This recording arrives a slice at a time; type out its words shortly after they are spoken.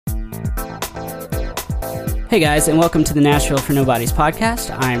Hey guys, and welcome to the Nashville for Nobodies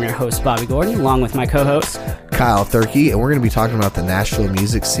podcast. I am your host, Bobby Gordon, along with my co-host, Kyle Thurkey, and we're going to be talking about the Nashville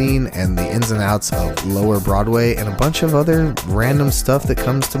music scene and the ins and outs of Lower Broadway and a bunch of other random stuff that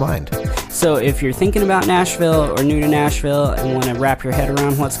comes to mind. So if you're thinking about Nashville or new to Nashville and want to wrap your head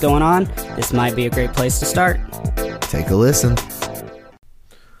around what's going on, this might be a great place to start. Take a listen.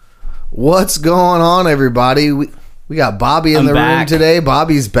 What's going on, everybody? We got Bobby in the room today.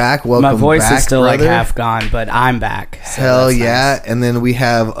 Bobby's back. Welcome back, my voice is still brother. like half gone, but I'm back. So Hell yeah. nice. And then we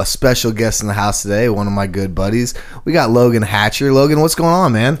have a special guest in the house today, one of my good buddies. We got Logan Hatcher. Logan, what's going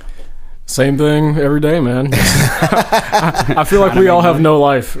on, man? Same thing every day, man. I feel like we all have no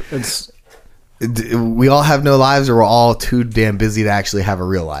life. We all have no lives, or we're all too damn busy to actually have a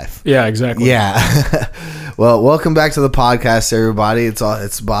real life. Yeah, exactly. Yeah. Well, welcome back to the podcast, everybody.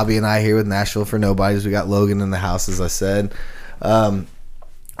 It's Bobby and I here with Nashville for Nobodies. We got Logan in the house, as I said.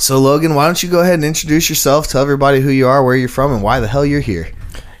 So, Logan, why don't you go ahead and introduce yourself? Tell everybody who you are, where you're from, and why the hell you're here.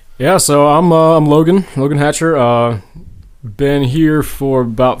 Yeah, so I'm Logan Hatcher. Been here for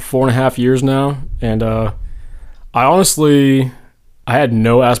about 4.5 years now, and I had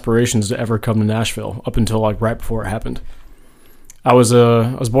no aspirations to ever come to Nashville up until like right before it happened. I was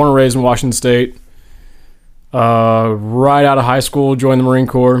born and raised in Washington State. Right out of high school, joined the Marine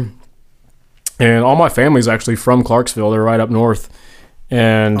Corps, and all my family's actually from Clarksville. They're right up north.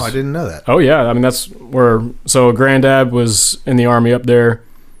 And I didn't know that. Oh yeah, I mean that's where. So granddad was in the Army up there.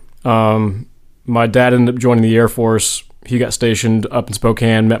 My dad ended up joining the Air Force. He got stationed up in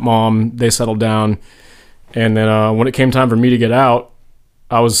Spokane. Met mom. They settled down, and then when it came time for me to get out,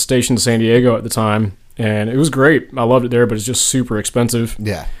 I was stationed in San Diego at the time, and it was great. I loved it there, but it's just super expensive.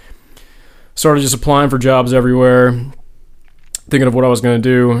 Yeah. Started just applying for jobs everywhere, thinking of what I was going to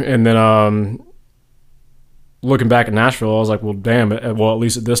do, and then looking back at Nashville, I was like, well, damn, at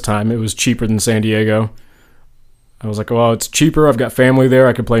least at this time, it was cheaper than San Diego. I was like, well, it's cheaper. I've got family there.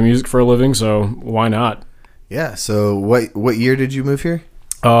 I could play music for a living, so why not? Yeah, so what year did you move here?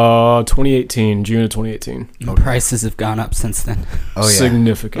 2018, June of 2018. Okay. Prices have gone up since then. Oh, yeah.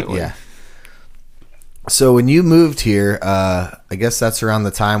 Significantly. Yeah. So when you moved here, I guess that's around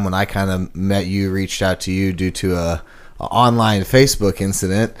the time when I kind of met you, reached out to you due to a online Facebook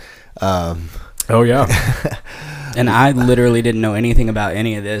incident. Oh, yeah. And I literally didn't know anything about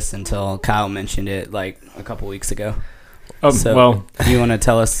any of this until Kyle mentioned it like a couple weeks ago. So, well, you want to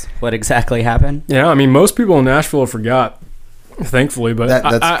tell us what exactly happened? Yeah, I mean, most people in Nashville forgot, thankfully, but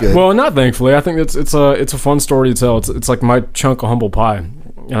that's good. Well, not thankfully. I think it's a fun story to tell. It's like my chunk of humble pie,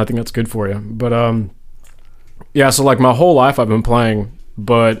 and I think that's good for you. But yeah, so like my whole life I've been playing,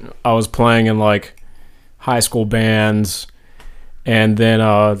 but I was playing in like high school bands, and then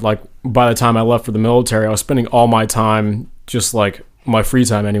like by the time I left for the military, I was spending all my time, just like my free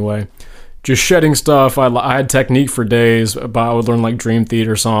time anyway, just shedding stuff. I had technique for days, but I would learn like Dream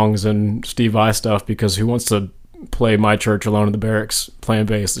Theater songs and Steve Vai stuff, because who wants to play My Church Alone in the Barracks playing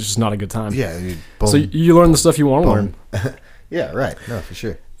bass? It's just not a good time. Yeah. So you learn the stuff you want to learn. Yeah, right. No, for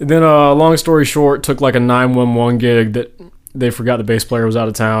sure. And then, long story short, took like a 911 gig that they forgot the bass player was out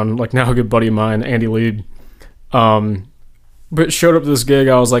of town. Like now a good buddy of mine, Andy Lead. But showed up to this gig.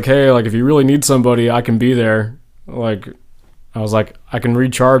 I was like, hey, like if you really need somebody, I can be there. Like, I was like, I can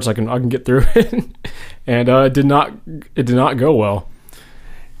recharge. I can get through it. And it did not go well.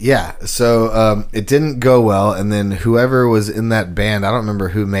 Yeah, so it didn't go well, and then whoever was in that band, I don't remember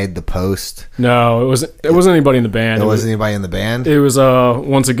who made the post. No, it wasn't anybody in the band. It wasn't anybody in the band? It was,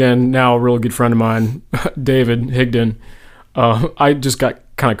 once again, now a real good friend of mine, David Higdon. I just got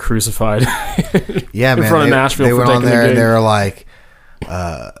kind of crucified yeah, in man, front of Nashville they for went taking on there the gig. And they were like,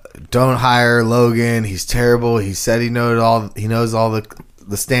 don't hire Logan. He's terrible. He said he knows all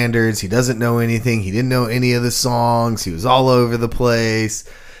the standards. He doesn't know anything. He didn't know any of the songs. He was all over the place.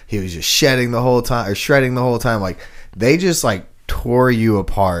 He was just shredding the whole time. Like, they just like tore you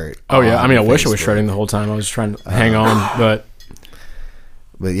apart. Oh yeah, I mean, I wish I was shredding the whole time. I was trying to hang on, but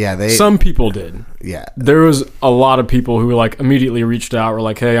yeah, some people did. Yeah, there was a lot of people who like immediately reached out, were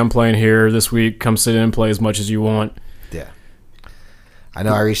like, "Hey, I'm playing here this week. Come sit in and play as much as you want." Yeah, I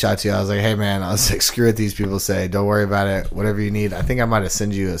know. I reached out to you. I was like, "Hey, man," I was like, "Screw what these people say. Don't worry about it. Whatever you need." I think I might have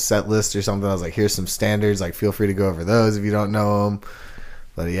sent you a set list or something. I was like, "Here's some standards. Like, feel free to go over those if you don't know them."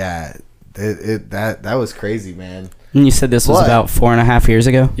 But yeah, that was crazy, man. And you said this was about 4.5 years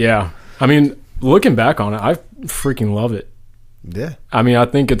ago? Yeah. I mean, looking back on it, I freaking love it. Yeah. I mean, I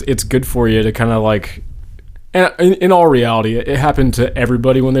think it's good for you to kind of like, and in all reality, it happened to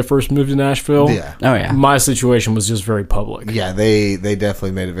everybody when they first moved to Nashville. Yeah. Oh, yeah. My situation was just very public. Yeah, they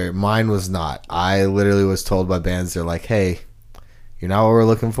definitely made it very... Mine was not. I literally was told by bands, they're like, hey, you're not what we're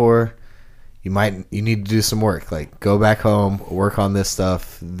looking for. you need to do some work. Like, go back home, work on this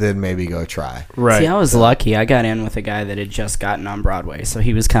stuff, then maybe go try. Right. See, I was lucky. I got in with a guy that had just gotten on Broadway, so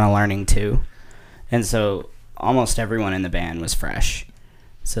he was kind of learning too. And so almost everyone in the band was fresh.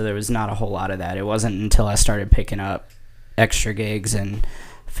 So there was not a whole lot of that. It wasn't until I started picking up extra gigs and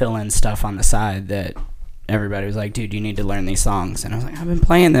fill in stuff on the side that everybody was like, dude, you need to learn these songs. And I was like, I've been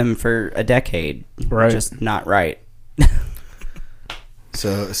playing them for a decade. Right. Just not right.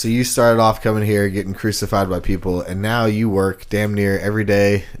 So you started off coming here, getting crucified by people, and now you work damn near every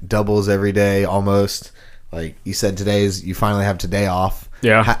day, doubles every day almost. Like you said, you finally have today off.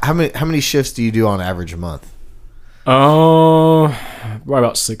 Yeah. How many shifts do you do on average a month? Right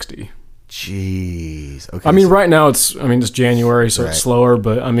about 60. Jeez. Okay. I mean, right now it's January, so Right. it's slower,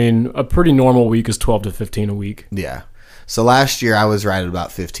 but I mean, a pretty normal week is 12 to 15 a week. Yeah. So last year I was right at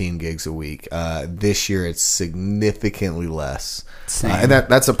about 15 gigs a week. This year it's significantly less. And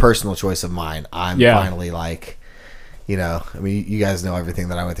that's a personal choice of mine. I'm finally like, I mean, you guys know everything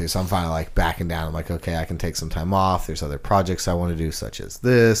that I went through, so I'm finally like backing down. I'm like, okay, I can take some time off. There's other projects I want to do, such as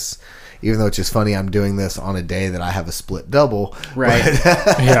this. Even though it's just funny, I'm doing this on a day that I have a split double. Right.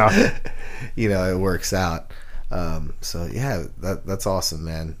 But, Yeah. it works out. So yeah, that's awesome,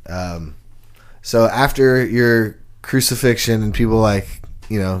 man. So after your crucifixion and people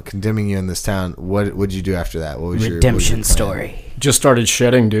condemning you in this town, what would you do after that? What was Redemption your plan? story. Just started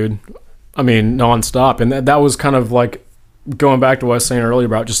shedding, dude. I mean, nonstop. And that was kind of like going back to what I was saying earlier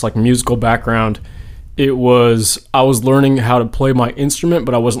about just like musical background. I was learning how to play my instrument,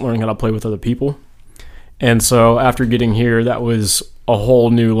 but I wasn't learning how to play with other people. And so after getting here, that was a whole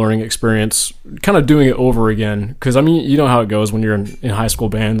new learning experience, kind of doing it over again. Because, I mean, you know how it goes when you're in high school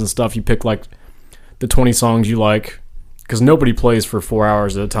bands and stuff. You pick like the 20 songs you like, because nobody plays for 4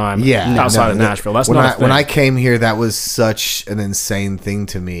 hours at a time outside of Nashville. That's not a thing. When I came here, that was such an insane thing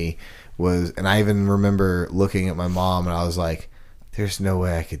to me. And I even remember looking at my mom and I was like, there's no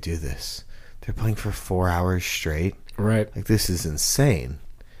way I could do this. They're playing for 4 hours straight. Right. Like, this is insane.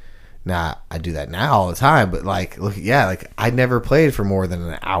 Now, I do that now all the time, but I never played for more than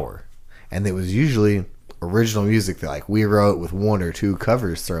an hour. And it was usually original music that we wrote with one or two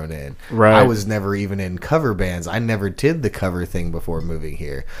covers thrown in. Right. I was never even in cover bands. I never did the cover thing before moving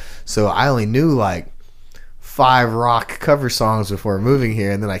here. So I only knew 5 rock cover songs before moving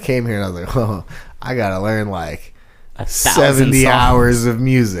here, and then I came here and I was like, oh, I gotta learn 70 hours of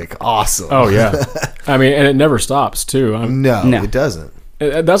music. Awesome. Oh yeah. I mean, and it never stops too. No, it doesn't.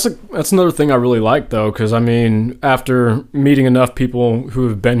 That's another thing I really like though, because I mean, after meeting enough people who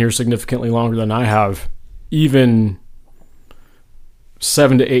have been here significantly longer than I have, even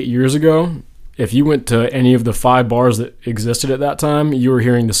 7 to 8 years ago, if you went to any of the 5 bars that existed at that time, you were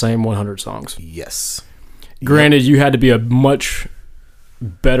hearing the same 100 songs. Yes. Granted, you had to be a much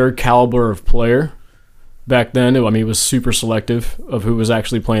better caliber of player back then. I mean, it was super selective of who was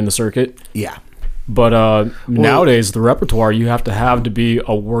actually playing the circuit. Yeah. But nowadays, the repertoire you have to be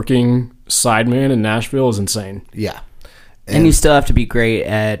a working sideman in Nashville is insane. Yeah. And you still have to be great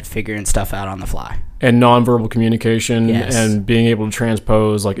at figuring stuff out on the fly. And nonverbal communication Yes. and being able to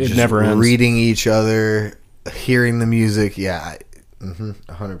transpose, it Just never ends. reading each other, hearing the music. Yeah.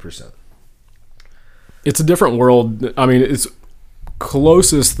 100%. It's a different world. I mean, it's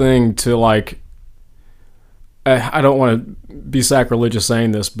closest thing to I don't want to be sacrilegious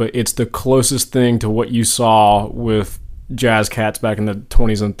saying this, but it's the closest thing to what you saw with jazz cats back in the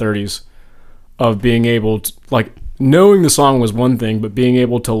 20s and 30s of being able to, knowing the song was one thing, but being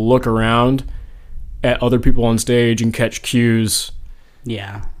able to look around at other people on stage and catch cues.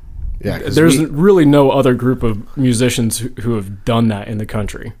 Yeah. Yeah. There's really no other group of musicians who have done that in the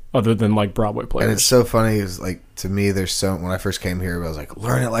country other than Broadway players. And it's so funny is to me, when I first came here, I was like,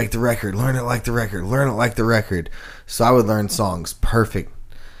 learn it like the record, learn it like the record, learn it like the record. So I would learn songs perfect.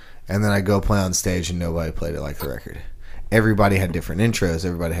 And then I go play on stage and nobody played it like the record. Everybody had different intros.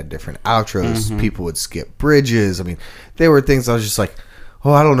 Everybody had different outros. Mm-hmm. People would skip bridges. I mean, there were things I was just like,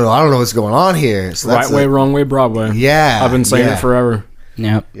 oh, I don't know what's going on here. So right way, wrong way, Broadway. Yeah. I've been saying it forever.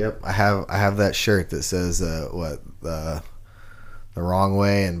 Yep. I have that shirt that says the wrong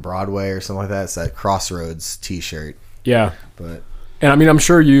way and Broadway or something like that. It's that Crossroads T-shirt. Yeah. And I mean, I'm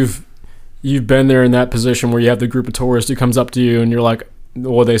sure you've been there in that position where you have the group of tourists who comes up to you and you're like,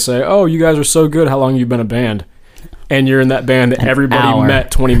 well, they say, oh, you guys are so good. How long have you been a band? And you're in that band that everybody met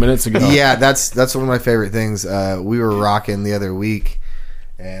 20 minutes ago. Yeah, that's one of my favorite things. We were rocking the other week,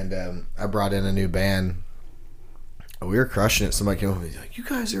 and I brought in a new band. We were crushing it. Somebody came over and was like, you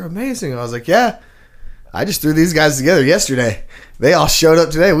guys are amazing. I was like, yeah, I just threw these guys together yesterday. They all showed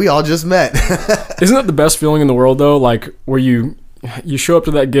up today. We all just met. Isn't that the best feeling in the world, though? Where you you show up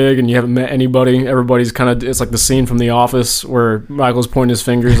to that gig and you haven't met anybody. Everybody's kind of, it's like the scene from The Office where Michael's pointing his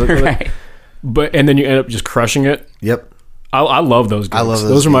fingers at Right. and then you end up just crushing it. Yep. I love those gigs. I love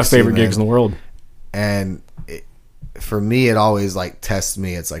those are my gigs too, favorite man. gigs in the world. And for me, it always like tests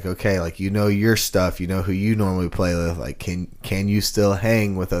me. It's like, okay, like, you know your stuff, you know who you normally play with. Like, can you still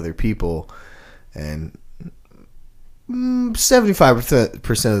hang with other people? And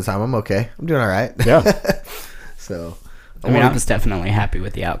 75% of the time, I'm okay. I'm doing all right. Yeah. So, I mean, I was definitely happy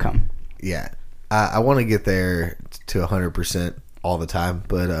with the outcome. yeah, I want to get there to 100% all the time,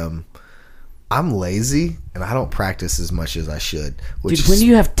 but I'm lazy and I don't practice as much as I should. Dude, when do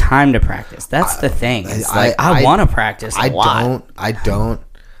you have time to practice? That's the thing. It's I want to practice a lot. I don't.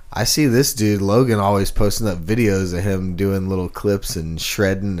 I see this dude Logan always posting up videos of him doing little clips and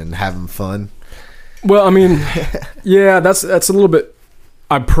shredding and having fun. Well, I mean, yeah, that's a little bit.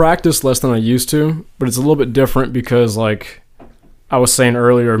 I practice less than I used to, but it's a little bit different because, like I was saying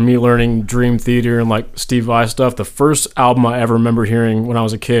earlier, me learning Dream Theater and like Steve Vai stuff. The first album I ever remember hearing when I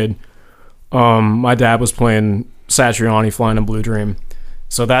was a kid, my dad was playing Satriani, "Flying in Blue Dream,"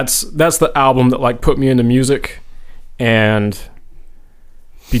 so that's the album that like put me into music, and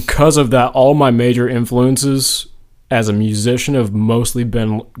because of that, all my major influences as a musician have mostly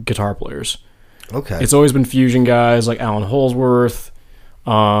been guitar players. Okay. It's always been fusion guys like Alan Holsworth.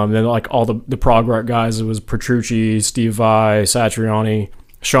 Then like all the prog rock guys, it was Petrucci, Steve Vai, Satriani.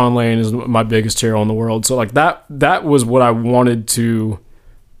 Sean Lane is my biggest hero in the world. So like that was what I wanted to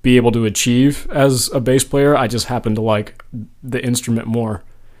be able to achieve as a bass player. I just happened to like the instrument more.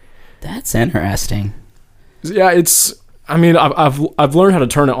 That's interesting. Yeah, I've learned how to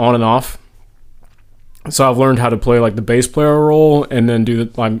turn it on and off. So I've learned how to play like the bass player role and then do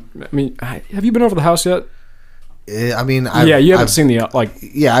the. I mean, have you been over the house yet? I mean, you haven't seen the like.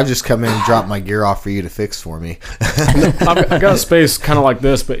 Yeah, I've just come in and dropped my gear off for you to fix for me. I've got a space kind of like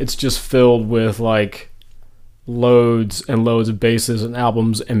this, but it's just filled with like loads and loads of basses and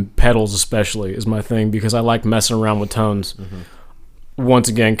albums and pedals, especially is my thing because I like messing around with tones. Mm-hmm. Once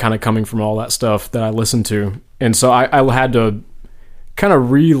again, kind of coming from all that stuff that I listened to, and so I had to kind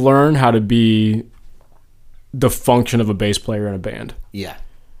of relearn how to be the function of a bass player in a band. Yeah,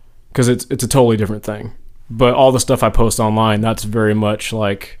 because it's a totally different thing. But all the stuff I post online, that's very much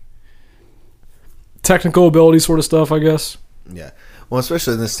like technical ability sort of stuff, I guess. Yeah. Well,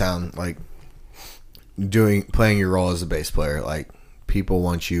 especially in this town, like playing your role as a bass player, like people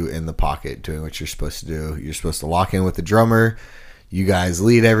want you in the pocket doing what you're supposed to do. You're supposed to lock in with the drummer. You guys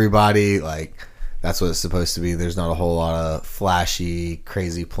lead everybody. Like that's what it's supposed to be. There's not a whole lot of flashy,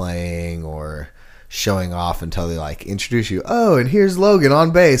 crazy playing or showing off until they like introduce you. Oh, and here's Logan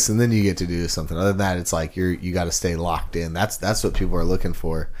on bass, and then you get to do something. Other than that, it's like you got to stay locked in. That's what people are looking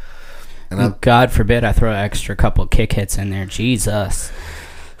for. And God forbid I throw an extra couple kick hits in there. Jesus.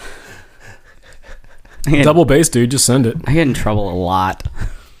 Double bass, dude. Just send it. I get in trouble a lot.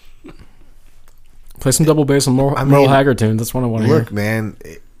 Play some double bass on Merle Haggard tunes. That's what I want to hear. Look, man,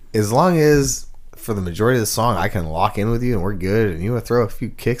 as long as for the majority of the song I can lock in with you and we're good, and you want to throw a few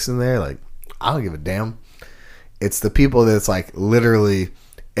kicks in there, like I don't give a damn. It's the people that's like literally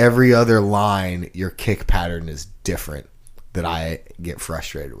every other line your kick pattern is different that I get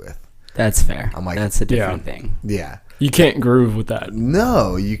frustrated with. That's fair. I'm like, that's a different thing. Yeah. You can't groove with that.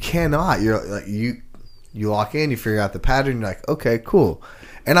 No, you cannot. You're like you lock in, you figure out the pattern, you're like, okay, cool.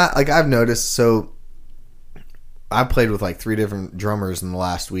 And I've noticed, so I played with like 3 different drummers in the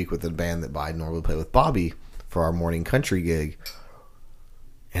last week with the band that I normally play with, Bobby, for our morning country gig.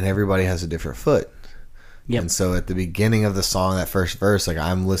 And everybody has a different foot. Yep. And so at the beginning of the song, that first verse, like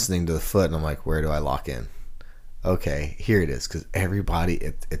I'm listening to the foot and I'm like, where do I lock in? Okay, here it is. Because everybody,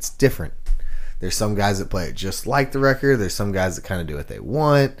 it's different. There's some guys that play it just like the record. There's some guys that kind of do what they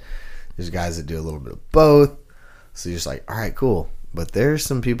want. There's guys that do a little bit of both. So you're just like, all right, cool. But there's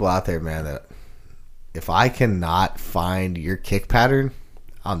some people out there, man, that if I cannot find your kick pattern,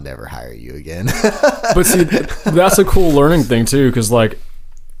 I'll never hire you again. But see, that's a cool learning thing too, because like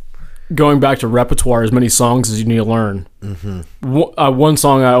going back to repertoire, as many songs as you need to learn. Mm-hmm. One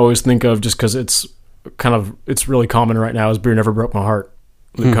song I always think of, just because it's really common right now, is "Beer Never Broke My Heart."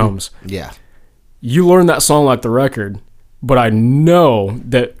 Luke Combs. Yeah, you learn that song like the record, but I know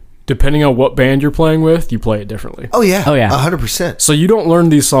that depending on what band you're playing with, you play it differently. Oh yeah, 100%. So you don't learn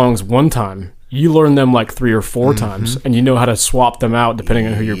these songs one time. You learn them like 3 or 4 times, and you know how to swap them out depending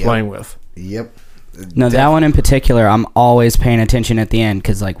on who you're playing with. Yep. No, that one in particular, I'm always paying attention at the end,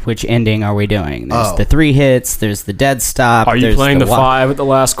 because like, which ending are we doing? There's the 3 hits, there's the dead stop. Are you playing the 5 at the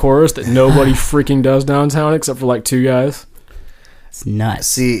last chorus that nobody freaking does downtown except for like 2 guys? It's nuts.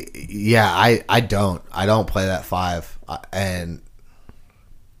 See, yeah, I don't play that 5, and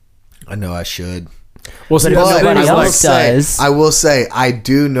I know I should. Well, see, But that's the thing nobody is, else does. I will say, I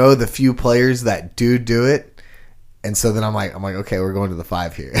do know the few players that do it, and so then I'm like, okay, we're going to the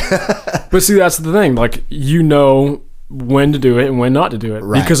 5 here. But see, that's the thing. Like, you know when to do it and when not to do it.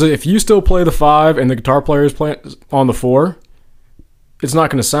 Right. Because if you still play the 5 and the guitar player is playing on the 4, it's not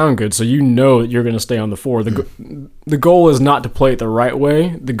going to sound good. So you know that you're going to stay on the 4. The goal is not to play it the right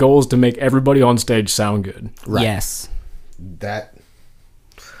way. The goal is to make everybody on stage sound good. Right. Yes. That.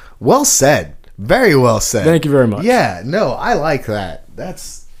 Well said. Very well said. Thank you very much. Yeah, no, I like that.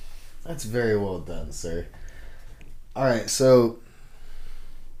 That's very well done, sir. All right, so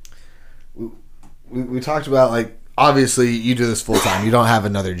we talked about, like, obviously you do this full time. You don't have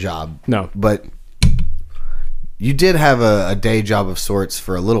another job. No. But you did have a day job of sorts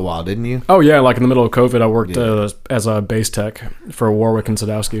for a little while, didn't you? Oh, yeah. Like in the middle of COVID, I worked as a bass tech for Warwick and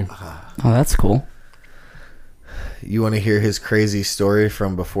Sadowski. Oh, that's cool. You want to hear his crazy story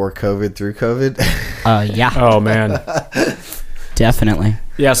from before COVID through COVID? Yeah. Oh, man. Definitely.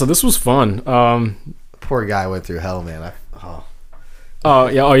 Yeah, so this was fun. Poor guy went through hell, man.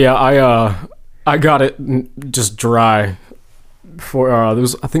 I got it just dry for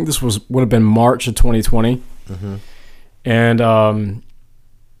I think this would have been March of 2020. Mm-hmm. And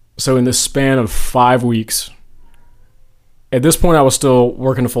so in the span of 5 weeks, at this point I was still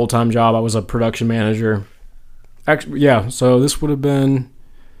working a full-time job. I was a production manager. Actually, yeah, so this would have been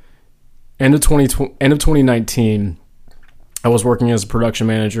end of 2019. I was working as a production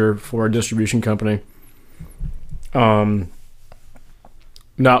manager for a distribution company.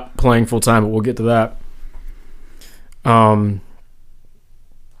 Not playing full time, but we'll get to that.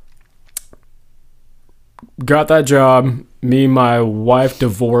 Got that job. Me and my wife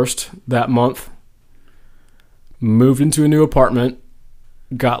divorced that month. Moved into a new apartment.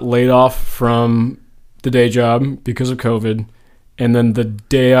 Got laid off from the day job because of COVID. And then the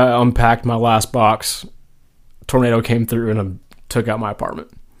day I unpacked my last box, tornado came through and took out my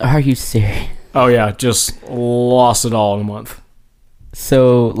apartment. Are you serious? Oh yeah, just lost it all in a month.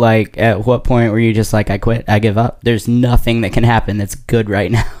 So, like, at what point were you just like, I quit, I give up? There's nothing that can happen that's good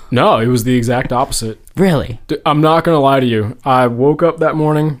right now. No, it was the exact opposite. Really? I'm not going to lie to you. I woke up that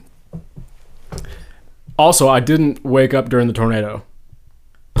morning. Also, I didn't wake up during the tornado.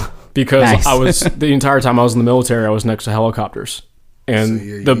 Because Nice. I was, the entire time I was in the military, I was next to helicopters.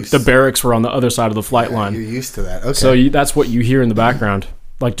 And So the barracks were on the other side of the flight line. You're used to that. Okay. So that's what you hear in the background.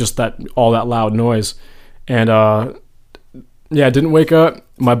 Like just all that loud noise. And yeah, I didn't wake up.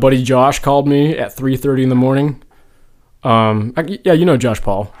 My buddy Josh called me at 3:30 in the morning. Yeah, you know Josh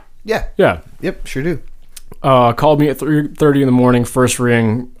Paul. Yeah. Yeah. Yep, sure do. Called me at 3:30 in the morning. First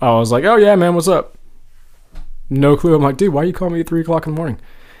ring, I was like, "Oh yeah, man, what's up?" No clue. I'm like, "Dude, why you calling me at 3 o'clock in the morning?"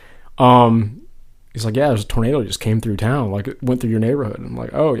 He's like, "Yeah, there's a tornado just came through town. Like, it went through your neighborhood." I'm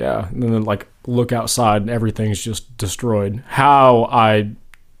like, "Oh yeah." And then like look outside and everything's just destroyed.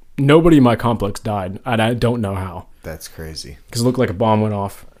 Nobody in my complex died. And I don't know how. That's crazy. Because it looked like a bomb went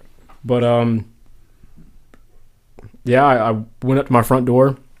off. But yeah, I went up to my front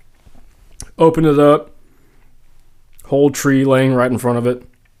door, opened it up, whole tree laying right in front of it.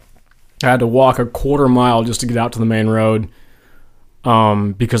 I had to walk a quarter mile just to get out to the main road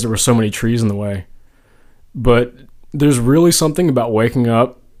because there were so many trees in the way. But there's really something about waking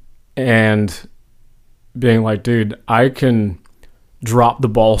up and being like, dude, I can drop the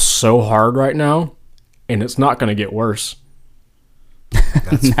ball so hard right now and it's not going to get worse.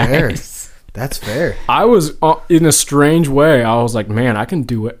 That's Nice. fair. That's fair. I was, in a strange way, I was like, man, I can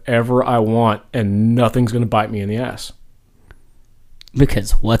do whatever I want and nothing's going to bite me in the ass.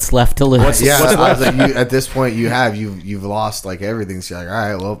 Because what's left to lose? Yeah, I was like, at this point, you've lost like everything. So you're like, all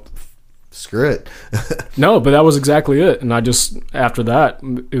right, well, screw it. No, but that was exactly it. And I just, after that,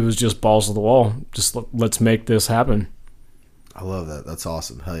 it was just balls to the wall. Just let's make this happen. I love that. That's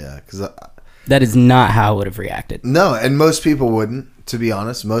awesome. Hell yeah. Because That is not how I would have reacted. no, and most people wouldn't. To be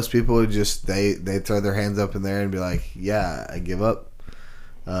honest, most people would just they throw their hands up in there and be like, yeah, I give up.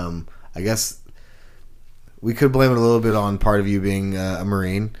 I guess we could blame it a little bit on part of you being a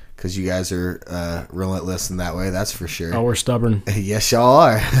Marine, because you guys are relentless in that way. That's for sure. Oh, we're stubborn. Yes, y'all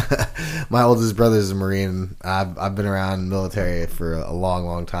are. My oldest brother is a Marine. I've been around military for a long,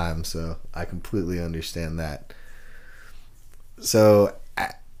 long time, so I completely understand that. So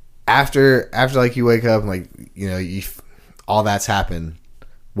after like you wake up and like, you know, all that's happened,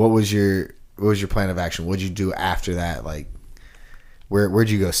 what was your plan of action? What'd you do after that? Like, where'd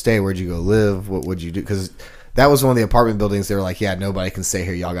you go stay? Where'd you go live? What would you do? Because that was one of the apartment buildings. They were like, yeah, nobody can stay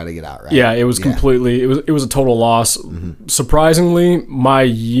here. Y'all got to get out, right? Yeah, it was completely, it was a total loss. Mm-hmm. Surprisingly, my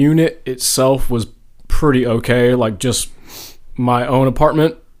unit itself was pretty okay. Like just my own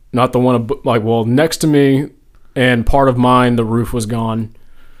apartment not the one like, well, next to me and part of mine, the roof was gone.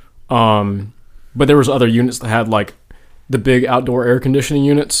 But there was other units that had like the big outdoor air conditioning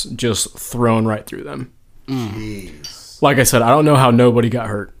units just thrown right through them. Jeez. Like I said, I don't know how nobody got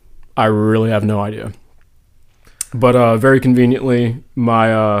hurt. I really have no idea. But very conveniently,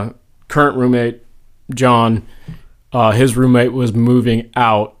 my current roommate, John, his roommate was moving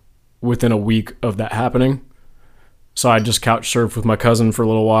out within a week of that happening. So I just couch surfed with my cousin for a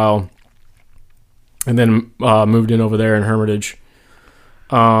little while and then moved in over there in Hermitage.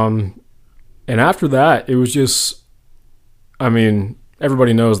 And after that, it was just, I mean,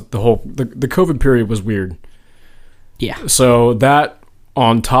 everybody knows the COVID period was weird. Yeah. So that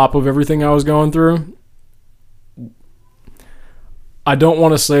on top of everything I was going through, I don't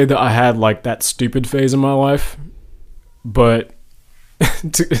want to say that I had like that stupid phase in my life, but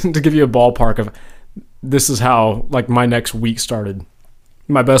to give you a ballpark of this is how like my next week started.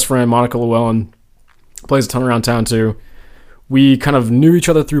 My best friend, Monica Llewellyn, plays a ton around town too. We kind of knew each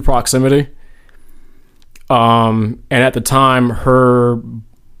other through proximity. And at the time, her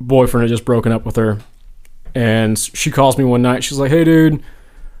boyfriend had just broken up with her. And she calls me one night. She's like, hey, dude,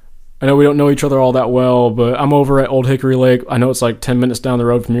 I know we don't know each other all that well, but I'm over at Old Hickory Lake. I know it's like 10 minutes down the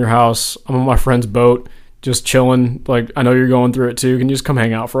road from your house. I'm on my friend's boat, just chilling. Like, I know you're going through it too. Can you just come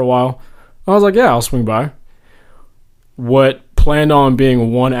hang out for a while? I was like, yeah, I'll swing by. What planned on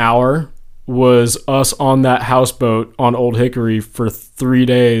being 1 hour was us on that houseboat on Old Hickory for 3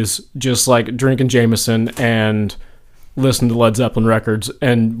 days, just like drinking Jameson and listening to Led Zeppelin records,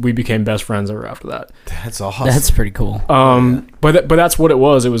 and we became best friends ever after that. That's awesome. That's pretty cool. But that's what it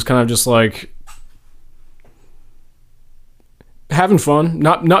was. It was kind of just like having fun,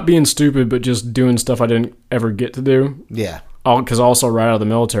 not being stupid, but just doing stuff I didn't ever get to do. Yeah. Because also right out of the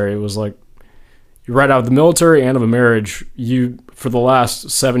military, it was like, you're right out of the military and of a marriage. For the last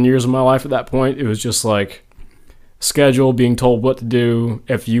 7 years of my life at that point, it was just like schedule, being told what to do.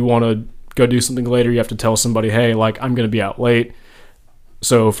 If you want to go do something later, you have to tell somebody, hey, like, I'm going to be out late.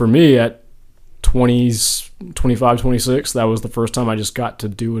 So for me at 20s, 25, 26, that was the first time I just got to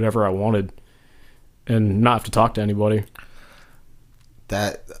do whatever I wanted and not have to talk to anybody.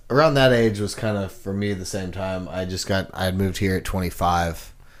 That around that age was kind of for me the same time. I had moved here at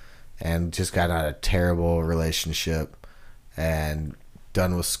 25 and just got out of a terrible relationship and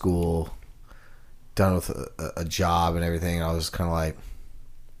done with school, done with a job and everything. And I was kind of like,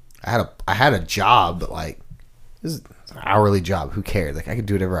 I had a job, but like, this is an hourly job. Who cared? Like, I could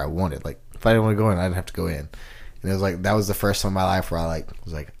do whatever I wanted. Like, if I didn't want to go in, I didn't have to go in. And it was like, that was the first time in my life where I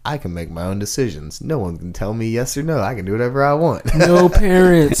was like, I can make my own decisions. No one can tell me yes or no. I can do whatever I want. No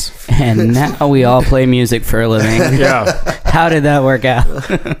parents. And now we all play music for a living. Yeah. How did that work out?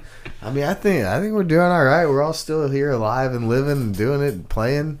 I mean, I think we're doing all right. We're all still here, alive and living and doing it and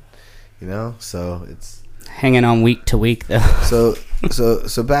playing, you know. So it's hanging on week to week though.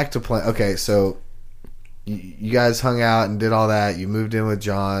 So back to playing. Okay, so you guys hung out and did all that. You moved in with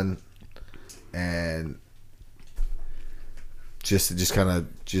John, and just kind of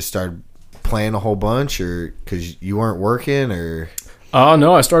started playing a whole bunch, or because you weren't working, or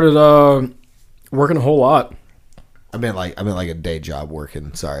no, I started working a whole lot. I meant like a day job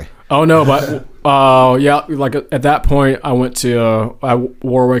working. Sorry. Oh no, but yeah, like at that point, I went to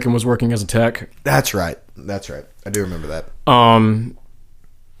Warwick and was working as a tech. That's right. I do remember that.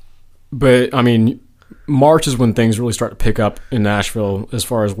 But I mean, March is when things really start to pick up in Nashville as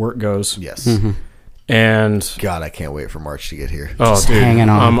far as work goes. Yes. Mm-hmm. And God, I can't wait for March to get here. Oh, Just dude, hanging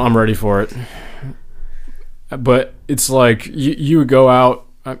on. I'm ready for it. But it's like you would go out.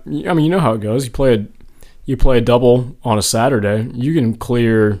 I mean, you know how it goes. You play a double on a Saturday. You can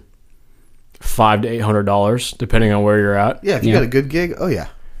clear $500 to $800 depending on where you're at. Yeah, if you got a good gig, oh yeah.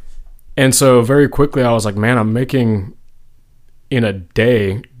 And so very quickly, I was like, man, I'm making in a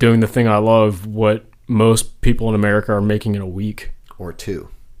day doing the thing I love what most people in America are making in a week or two.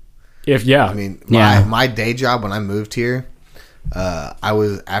 I mean, my day job when I moved here, I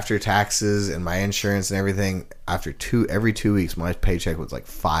was, after taxes and my insurance and everything, every 2 weeks, my paycheck was like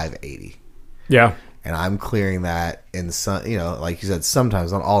 $580. Yeah. And I'm clearing that in some, you know, like you said,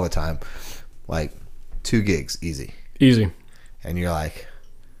 sometimes, not all the time, like 2 gigs, easy. And you're like,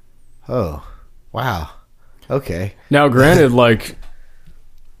 oh, wow, okay. Now, granted, like,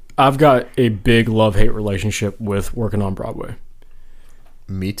 I've got a big love-hate relationship with working on Broadway.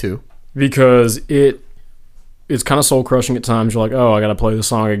 Me too. Because it's kind of soul-crushing at times. You're like, oh, I got to play the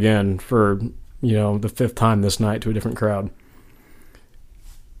song again for, you know, the 5th time this night to a different crowd.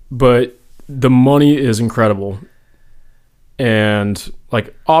 But the money is incredible. And,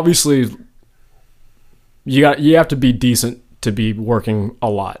 like, obviously, you have to be decent to be working a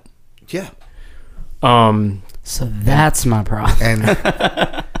lot. Yeah. So that's my problem. And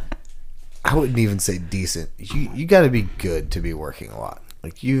I wouldn't even say decent. You got to be good to be working a lot.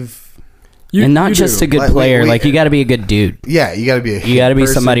 Like and not just do. a good player. Like you got to be a good dude. Yeah, you got to be You got to be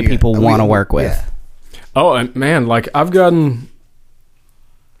somebody people want to work with. Yeah. Oh, and man, like I've gotten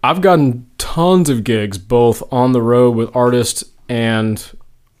tons of gigs both on the road with artists and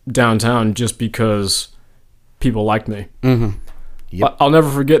downtown just because people liked me. Mm-hmm. Yep. I'll never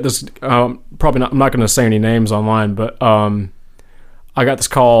forget this. Probably not. I'm not going to say any names online, but I got this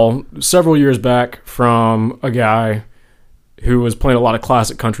call several years back from a guy who was playing a lot of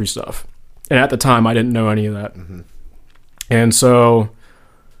classic country stuff, and at the time I didn't know any of that. Mm-hmm. And so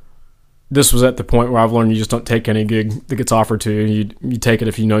this was at the point where I've learned you just don't take any gig that gets offered to you. You take it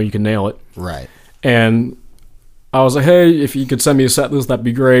if you know you can nail it. Right. And I was like, hey, if you could send me a set list, that'd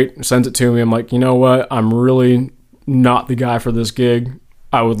be great. Sends it to me. I'm like, you know what? I'm really not the guy for this gig.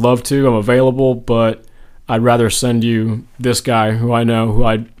 I would love to. I'm available, but I'd rather send you this guy who I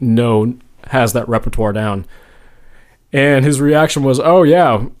know has that repertoire down. And his reaction was, oh,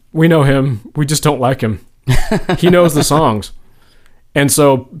 yeah, we know him. We just don't like him. He knows the songs. And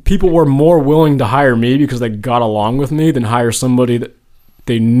so people were more willing to hire me because they got along with me than hire somebody that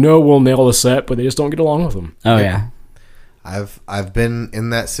they know will nail the set, but they just don't get along with them. Oh, yeah. I've been in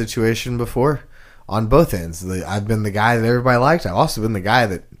that situation before on both ends. I've been the guy that everybody liked. I've also been the guy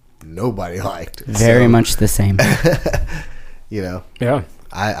that nobody liked. Very much the same. You know? Yeah.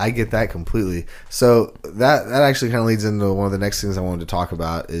 I get that completely. So that actually kind of leads into one of the next things I wanted to talk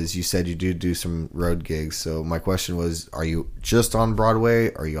about is you said you do some road gigs. So my question was, are you just on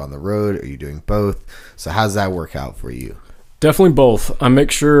Broadway? Are you on the road? Are you doing both? So how's that work out for you? Definitely both. I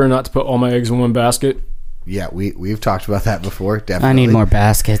make sure not to put all my eggs in one basket. Yeah, we've talked about that before. Definitely. I need more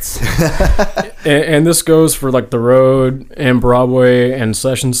baskets. And this goes for like the road and Broadway and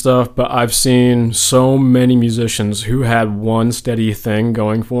session stuff, but I've seen so many musicians who had one steady thing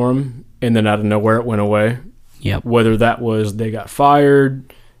going for them, and then out of nowhere it went away. Yep. Whether that was they got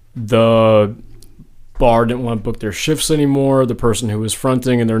fired, the bar didn't want to book their shifts anymore, the person who was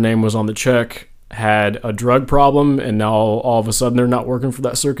fronting and their name was on the check had a drug problem, and now all of a sudden they're not working for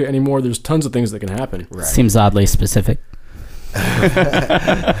that circuit anymore. There's tons of things that can happen. Right. Seems oddly specific.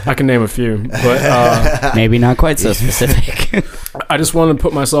 I can name a few, but maybe not quite so specific. I just want to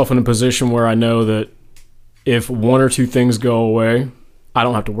put myself in a position where I know that if one or two things go away, I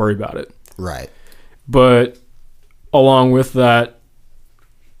don't have to worry about it. Right. But along with that,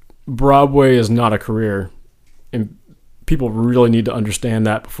 Broadway is not a career, and people really need to understand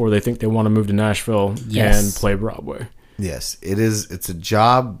that before they think they want to move to Nashville and play Broadway. Yes, it is. It's a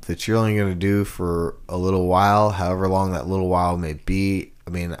job that you're only going to do for a little while, however long that little while may be. I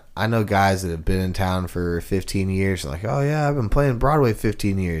mean, I know guys that have been in town for 15 years. Like, oh, yeah, I've been playing Broadway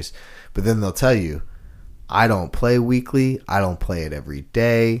 15 years. But then they'll tell you, I don't play weekly. I don't play it every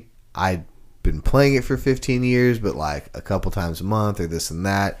day. I've been playing it for 15 years, but like a couple times a month or this and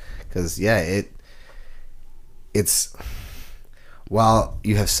that. Because, yeah, it's... While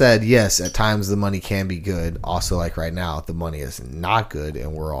you have said, yes, at times the money can be good, also like right now, the money is not good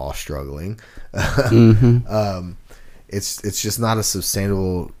and we're all struggling. Mm-hmm. It's just not a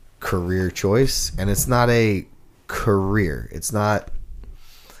sustainable career choice, and it's not a career. It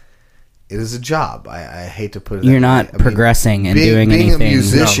is a job. I hate to put it You're that not way. I progressing mean, and doing anything. Being a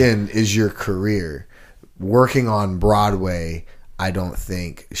musician is your career. Working on Broadway, I don't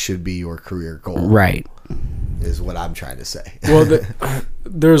think should be your career goal. Right. Is what I'm trying to say. Well,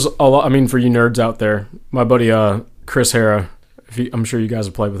 there's a lot. I mean, for you nerds out there, my buddy Chris Hara, I'm sure you guys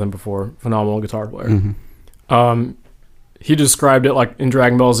have played with him before. Phenomenal guitar player. Mm-hmm. He described it like in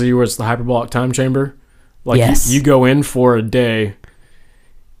Dragon Ball Z, where it's the hyperbolic time chamber. Like yes. you go in for a day.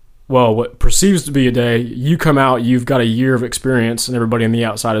 Well, what perceives to be a day, you come out, you've got a year of experience, and everybody on the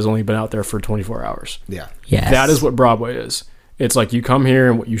outside has only been out there for 24 hours. Yeah. Yes. That is what Broadway is. It's like you come here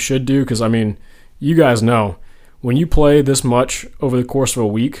and what you should do, because I mean, you guys know, when you play this much over the course of a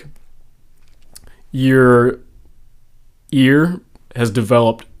week, your ear has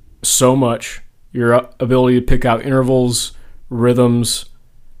developed so much. Your ability to pick out intervals, rhythms,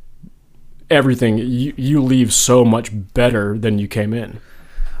 everything. You leave so much better than you came in.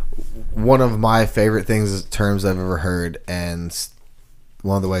 One of my favorite terms I've ever heard, and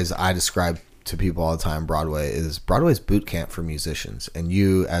one of the ways I describe to people all the time Broadway's boot camp for musicians. And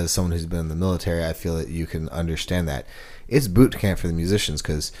you, as someone who's been in the military, I feel that you can understand that it's boot camp for the musicians,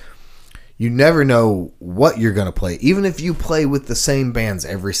 because you never know what you're going to play. Even if you play with the same bands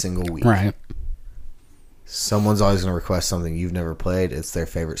every single week, right, someone's always going to request something you've never played. It's their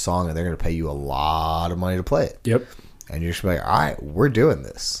favorite song, and they're going to pay you a lot of money to play it. Yep. and you're just like, all right, we're doing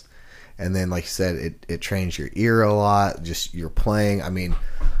this. And then, like you said, it trains your ear a lot. Just you're playing. I mean,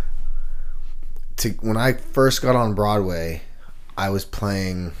 when I first got on Broadway, I was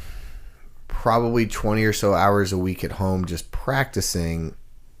playing probably 20 or so hours a week at home, just practicing,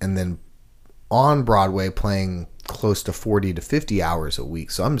 and then on Broadway playing close to 40 to 50 hours a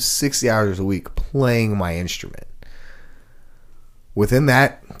week. So I'm 60 hours a week playing my instrument. Within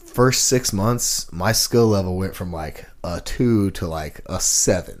that first 6 months, my skill level went from like a 2 to like a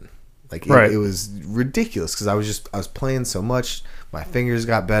 7. Like it was ridiculous because I was playing so much. My fingers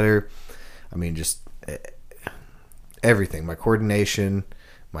got better. I mean, just everything. My coordination,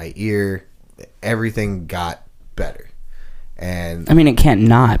 my ear, everything got better. And I mean, it can't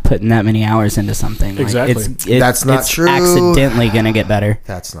not putting that many hours into something. Exactly. That's not true. Accidentally gonna get better.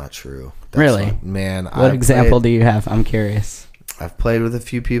 That's not true. Really? Man. What example do you have? I'm curious. I've played with a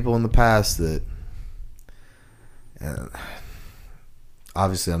few people in the past that,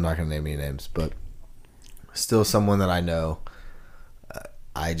 obviously I'm not going to name any names, but still someone that I know.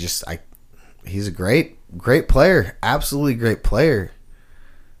 He's a great player, absolutely great player.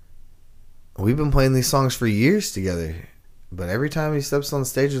 We've been playing these songs for years together, but every time he steps on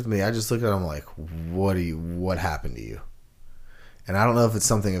stage with me, I just look at him like, what happened to you? And I don't know if it's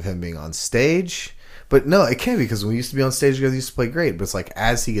something of him being on stage. But no, it can be because when we used to be on stage together, we used to play great. But it's like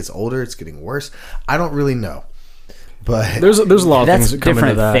as he gets older, it's getting worse. I don't really know. But there's a lot of things that come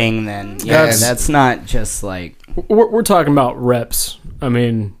into that. That's a different thing then. Yeah, that's not just like... We're talking about reps. I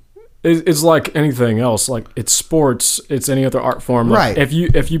mean, it's like anything else. Like it's sports. It's any other art form. Like, right.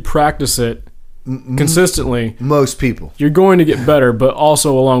 If you practice it consistently... Most people. You're going to get better. But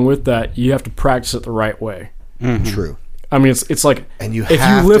also along with that, you have to practice it the right way. Mm-hmm. True. I mean, it's like and you if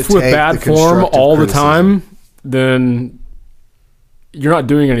you lift with bad form all the time, then you're not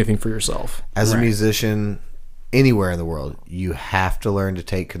doing anything for yourself. As a musician, anywhere in the world, you have to learn to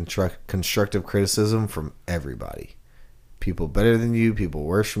take constructive criticism from everybody. People better than you, people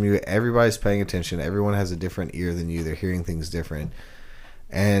worse from you. Everybody's paying attention. Everyone has a different ear than you. They're hearing things different.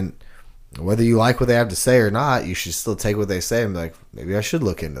 And whether you like what they have to say or not, you should still take what they say and be like, maybe I should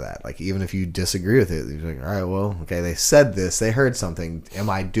look into that. Like, even if you disagree with it, you're like, all right, well, okay, they said this, they heard something. Am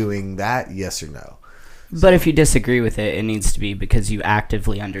I doing that? Yes or no? But if you disagree with it, it needs to be because you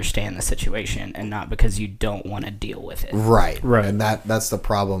actively understand the situation and not because you don't want to deal with it. Right. And that's the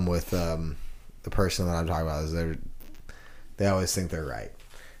problem with the person that I'm talking about is they always think they're right.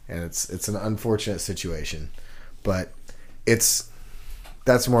 And it's an unfortunate situation. But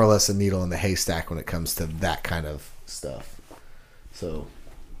that's more or less a needle in the haystack when it comes to that kind of stuff. So,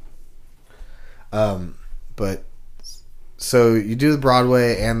 so you do the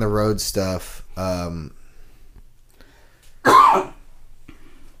Broadway and the road stuff.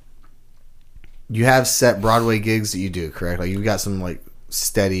 You have set Broadway gigs that you do, correct? Like you've got some like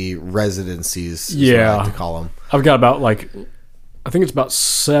steady residencies. Is what I like to call them. I've got about I think it's about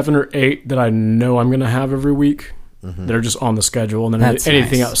 7 or 8 that I know I'm going to have every week. Mm-hmm. That are just on the schedule, and then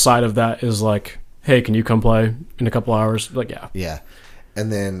anything outside of that is like, hey, can you come play in a couple hours? Like, yeah.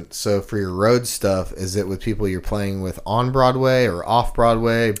 And then, so for your road stuff, is it with people you're playing with on Broadway or off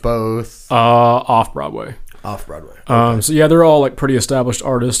Broadway? Both? Off Broadway. Off Broadway. Okay. So yeah, they're all like pretty established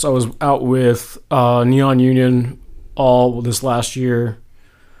artists. I was out with Neon Union all this last year.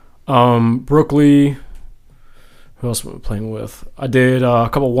 Brooklyn. Who else am I playing with? I did a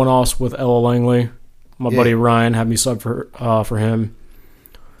couple one-offs with Ella Langley. My buddy Ryan had me sub for him.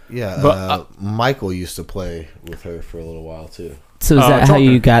 Yeah, but Michael used to play with her for a little while too. So is that how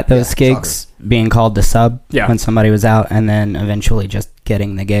you got those gigs? Being called to sub when somebody was out, and then eventually just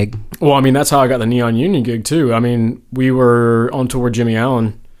getting the gig? Well, I mean, that's how I got the Neon Union gig too. I mean, we were on tour with Jimmy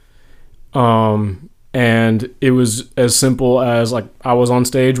Allen, and it was as simple as like I was on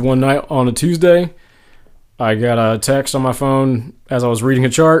stage one night on a Tuesday. I got a text on my phone as I was reading a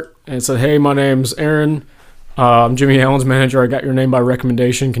chart, and it said, "Hey, my name's Aaron. I'm Jimmy Allen's manager. I got your name by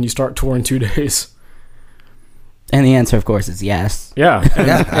recommendation. Can you start tour in 2 days?" And the answer, of course, is yes. Yeah,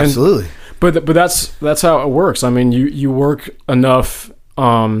 absolutely. But that's how it works. I mean, you work enough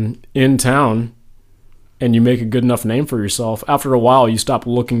in town, and you make a good enough name for yourself. After a while, you stop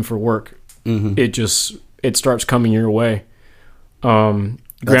looking for work. Mm-hmm. It starts coming your way.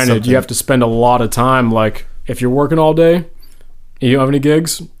 Granted, you have to spend a lot of time. Like if you're working all day, and you don't have any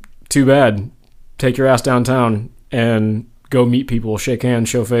gigs, too bad. Take your ass downtown and go meet people, shake hands,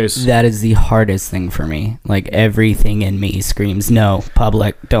 show face. That is the hardest thing for me. Like everything in me screams, no,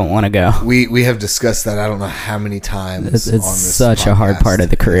 public, don't want to go. We have discussed that I don't know how many times. It's on this such podcast. A hard part of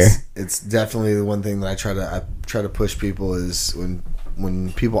the career. It's definitely the one thing that I try to push people is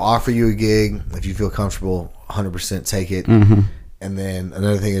when people offer you a gig, if you feel comfortable, 100% take it. Mm-hmm. And then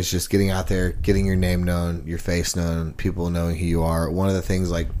another thing is just getting out there, getting your name known, your face known, people knowing who you are. One of the things,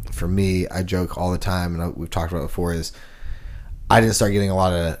 like for me, I joke all the time, and we've talked about it before, is I didn't start getting a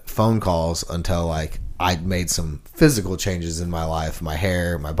lot of phone calls until like I'd made some physical changes in my life, my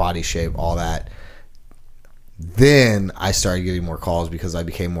hair, my body shape, all that. Then I started getting more calls because I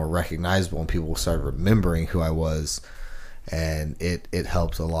became more recognizable and people started remembering who I was, and it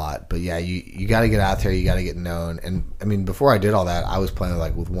helped a lot. But yeah, you got to get out there, you got to get known. And I mean, before I did all that, I was playing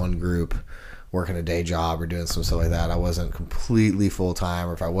like with one group, working a day job or doing some stuff like that. I wasn't completely full time,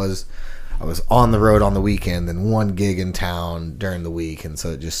 or if I was on the road on the weekend, then one gig in town during the week. And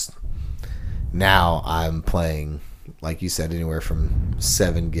so it just, now I'm playing, like you said, anywhere from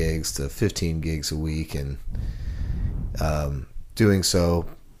 7 gigs to 15 gigs a week. And doing so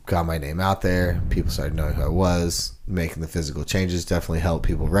got my name out there. People started knowing who I was. Making the physical changes definitely helped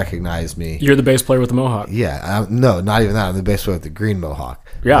people recognize me. You're the bass player with the mohawk. Yeah. No, not even that. I'm the bass player with the green mohawk.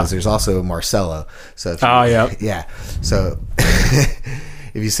 Yeah. Because there's also Marcelo. So yeah. Yeah. So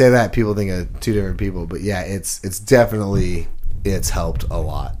if you say that, people think of 2 different people. But yeah, it's definitely, it's helped a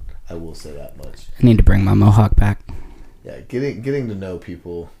lot. I will say that much. I need to bring my mohawk back. Yeah, getting to know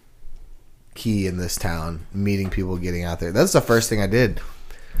people, key in this town. Meeting people, getting out there. That's the first thing I did.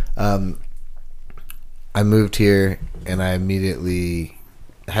 I moved here and I immediately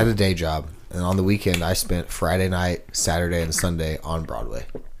had a day job. And on the weekend, I spent Friday night, Saturday, and Sunday on Broadway.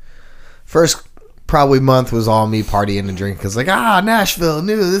 First probably month was all me partying and drinking because like, Nashville,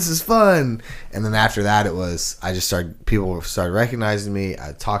 new, this is fun. And then after that, it was, people started recognizing me.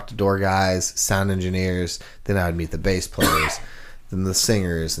 I talked to door guys, sound engineers. Then I would meet the bass players, then the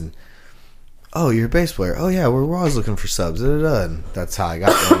singers. And, oh, you're a bass player. Oh, yeah, we're always looking for subs. And that's how I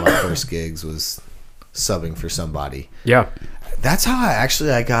got one of my first gigs, was subbing for somebody. Yeah. That's how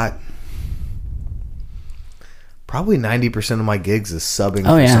I got probably 90% of my gigs is subbing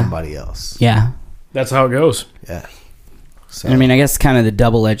for somebody else. Yeah. That's how it goes. Yeah. So, I mean, I guess kind of the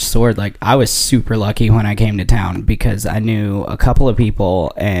double-edged sword. Like, I was super lucky when I came to town because I knew a couple of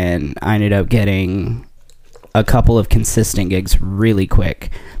people and I ended up getting a couple of consistent gigs really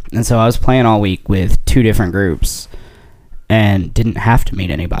quick. And so I was playing all week with 2 different groups and didn't have to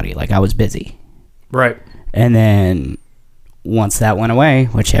meet anybody. Like, I was busy. Right. And then once that went away,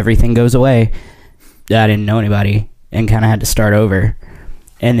 which everything goes away, I didn't know anybody and kind of had to start over.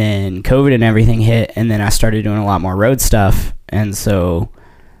 And then COVID and everything hit, and then I started doing a lot more road stuff. And so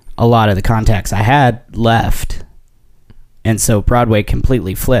a lot of the contacts I had left. And so Broadway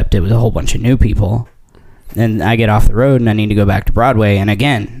completely flipped. It was a whole bunch of new people. And I get off the road and I need to go back to Broadway. And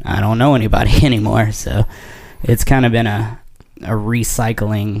again, I don't know anybody anymore. So it's kind of been a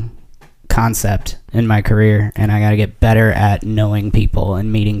recycling concept in my career. And I got to get better at knowing people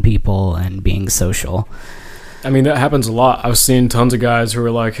and meeting people and being social. I mean, that happens a lot. I've seen tons of guys who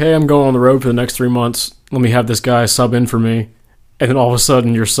are like, hey, I'm going on the road for the next 3 months. Let me have this guy sub in for me. And then all of a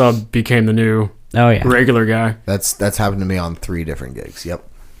sudden your sub became the new regular guy. That's happened to me on 3 different gigs. Yep.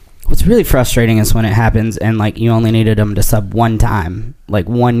 What's really frustrating is when it happens and like you only needed them to sub one time, like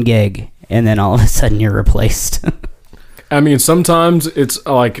one gig, and then all of a sudden you're replaced. I mean, sometimes it's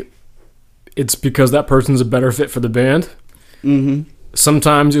like, it's because that person's a better fit for the band. Mm-hmm.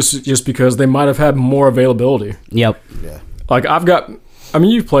 Sometimes it's just because they might have had more availability. Yep. Yeah. Like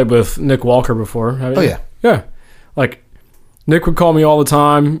you've played with Nick Walker before, haven't you? Oh, yeah. Yeah. Like, Nick would call me all the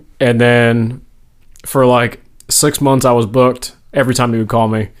time, and then for like 6 months I was booked every time he would call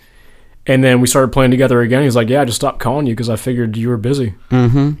me. And then we started playing together again. He's like, yeah, I just stopped calling you because I figured you were busy.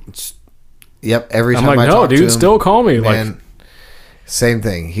 Mm-hmm. Yep. Every time I'm like, I no, talk to dude, him, still call me. Man, like, same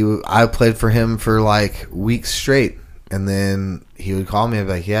thing. I played for him for like weeks straight. And then he would call me and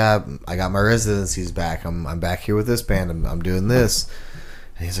be like, yeah, I got my residencies back. I'm back here with this band. I'm doing this.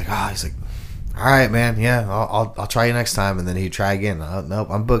 And he's like, all right, man. Yeah, I'll try you next time. And then he'd try again. Oh, nope,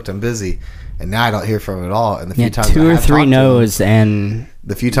 I'm booked. I'm busy. And now I don't hear from him at all. And the few times 2 or 3 no's and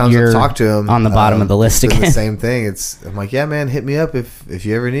the few times I've talked to him on the bottom of the list again. The same thing. I'm like, yeah, man, hit me up if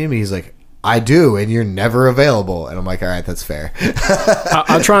you ever need me. He's like, I do, and you're never available. And I'm like, all right, that's fair.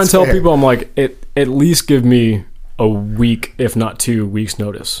 I try and tell people, I'm like, at least give me a week, if not 2 weeks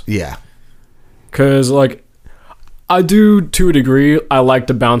notice. Yeah. Because, like, I do, to a degree, I like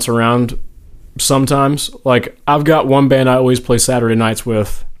to bounce around sometimes. Like, I've got one band I always play Saturday nights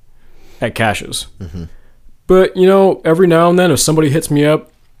with at Cash's. Mm-hmm. But, you know, every now and then, if somebody hits me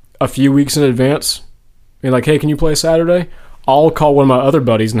up a few weeks in advance, and like, hey, can you play Saturday? I'll call one of my other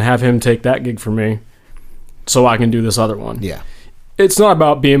buddies and have him take that gig for me so I can do this other one. Yeah. It's not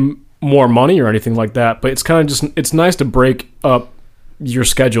about being more money or anything like that, but it's kind of just, it's nice to break up your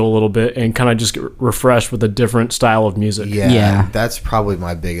schedule a little bit and kind of just get refreshed with a different style of music. Yeah, that's probably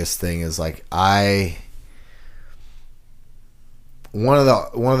my biggest thing is like one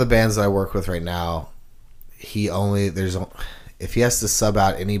of the bands that I work with right now, if he has to sub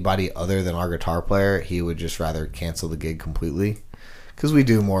out anybody other than our guitar player, he would just rather cancel the gig completely. Because we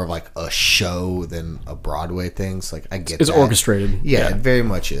do more of like a show than a Broadway thing. So like I get it's that. orchestrated. Yeah, it very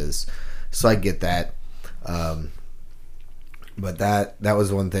much is. So I get that. But that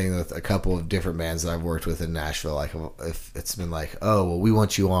was one thing with a couple of different bands that I've worked with in Nashville. Like if it's been like, oh, well, we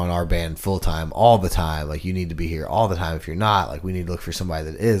want you on our band full time all the time. Like you need to be here all the time. If you're not, like we need to look for somebody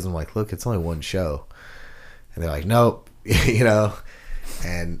that is. I'm like, look, it's only one show. And they're like, nope,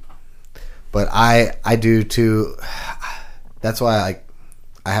 but I do too. That's why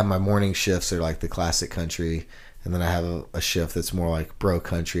I have my morning shifts that are like the classic country. And then I have a shift that's more like bro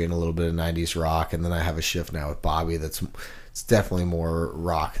country and a little bit of 90s rock. And then I have a shift now with Bobby it's definitely more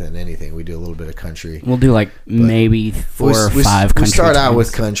rock than anything. We do a little bit of country. We'll do maybe four or five country. We start out tunes.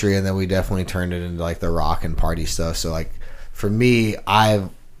 with country, and then we definitely turned it into like the rock and party stuff. So like for me, I've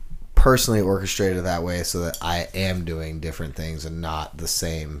personally orchestrated it that way so that I am doing different things and not the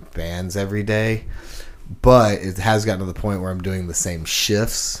same bands every day. But it has gotten to the point where I'm doing the same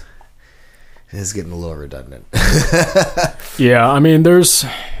shifts. It's getting a little redundant. Yeah, I mean, there's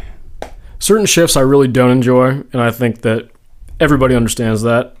certain shifts I really don't enjoy, and I think that everybody understands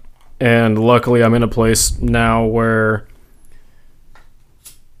that. And luckily, I'm in a place now where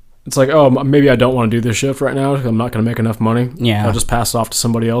it's like, oh, maybe I don't want to do this shift right now. I'm not going to make enough money. Yeah. I'll just pass it off to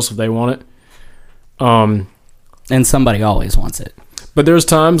somebody else if they want it. And somebody always wants it. But there's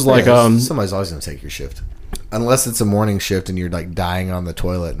times like somebody's always going to take your shift. Unless it's a morning shift and you're like dying on the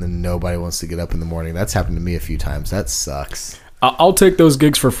toilet and then nobody wants to get up in the morning. That's happened to me a few times. That sucks. I'll take those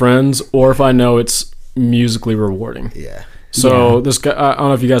gigs for friends or if I know it's musically rewarding. Yeah. So this guy, I don't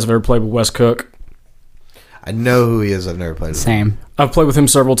know if you guys have ever played with Wes Cook. I know who he is. I've never played with him. Same. I've played with him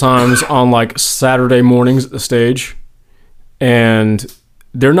several times on like Saturday mornings at the stage, and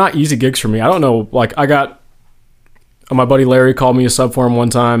they're not easy gigs for me. I don't know. Like my buddy Larry called me a sub for him one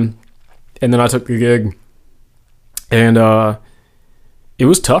time, and then I took the gig, and it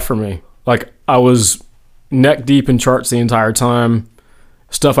was tough for me. Like I was neck deep in charts the entire time,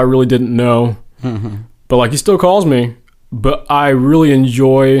 stuff I really didn't know. Mm-hmm. But like he still calls me, but I really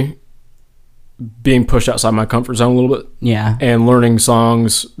enjoy being pushed outside my comfort zone a little bit. Yeah. And learning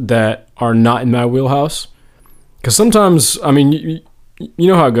songs that are not in my wheelhouse. Because sometimes, I mean, you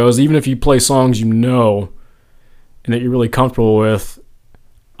know how it goes. Even if you play songs you know and that you're really comfortable with,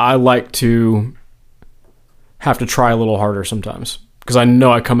 I like to have to try a little harder sometimes. Because I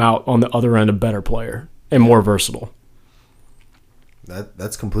know I come out on the other end a better player and more versatile.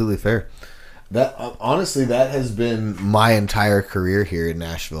 That's completely fair. That honestly, that has been my entire career here in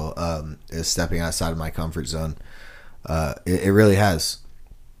Nashville. Is stepping outside of my comfort zone. It really has.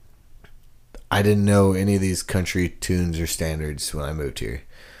 I didn't know any of these country tunes or standards when I moved here.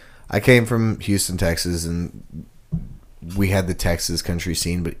 I came from Houston, Texas, and we had the Texas country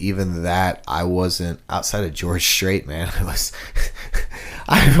scene. But even that, I wasn't outside of George Strait, man.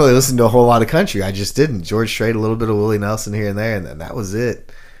 I didn't really listen to a whole lot of country. I just didn't. George Strait, a little bit of Willie Nelson here and there, and that was it.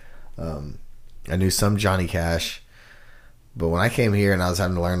 I knew some Johnny Cash, but when I came here and I was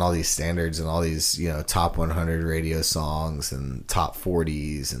having to learn all these standards and all these, top 100 radio songs and top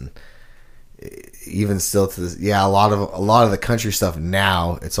 40s, and even still to this, a lot of the country stuff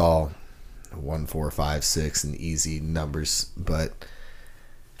now, it's all 1, 4, 5, 6 and easy numbers, but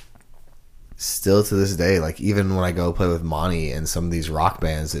still to this day, like even when I go play with Monty and some of these rock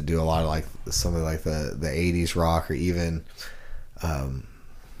bands that do a lot of like something like the 80s rock, or even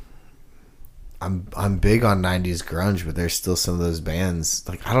I'm big on 90s grunge, but there's still some of those bands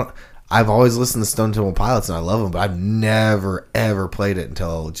like I've always listened to Stone Temple Pilots and I love them, but I've never ever played it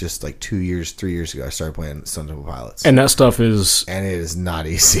until just like 3 years ago I started playing Stone Temple Pilots. And that stuff and it is not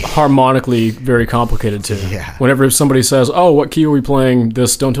easy. Harmonically very complicated too. Yeah. Whenever somebody says, "Oh, what key are we playing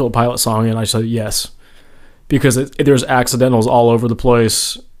this Stone Temple Pilot song in?" I say yes, because there's accidentals all over the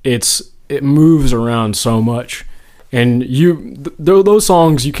place. It moves around so much, and those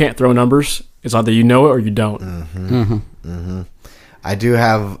songs you can't throw numbers. It's either you know it or you don't. Mm-hmm. Mm-hmm. Mm-hmm. I do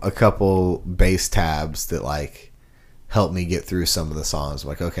have a couple bass tabs that like help me get through some of the songs. I'm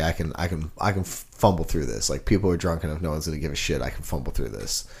like, okay, I can fumble through this. Like people are drunk enough, no one's gonna give a shit. I can fumble through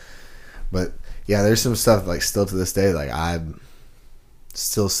this. But yeah, there's some stuff like still to this day, like I'm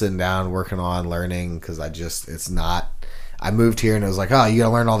still sitting down working on learning because I moved here and it was like, oh, you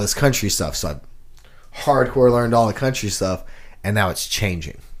gotta learn all this country stuff. So I hardcore learned all the country stuff, and now it's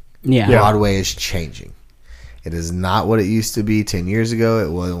changing. Yeah. Broadway is changing. It is not what it used to be 10 years ago.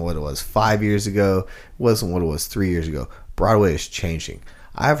 It wasn't what it was 5 years ago. It wasn't what it was 3 years ago. Broadway is changing.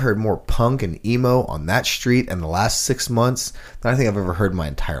 I've heard more punk and emo on that street in the last 6 months than I think I've ever heard in my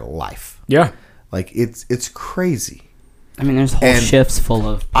entire life. Yeah. Like, it's crazy. I mean, there's whole shifts full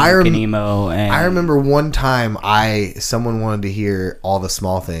of punk and emo. And I remember one time someone wanted to hear All the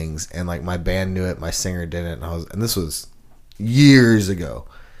Small Things, and like my band knew it, my singer didn't, and this was years ago,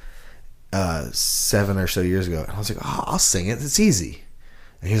 7 or so years ago, and I was like, oh, I'll sing it, it's easy.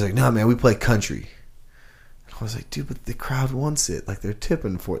 And he was like, no man, we play country. And I was like, dude, but the crowd wants it, like they're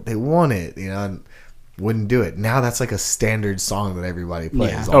tipping for it, they want it, and wouldn't do it. Now that's like a standard song that everybody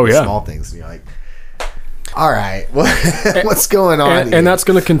plays. All the Small Things, and you're like, all right, what's going on here? And that's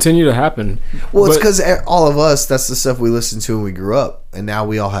going to continue to happen. Well, it's because all of us, that's the stuff we listened to when we grew up, and now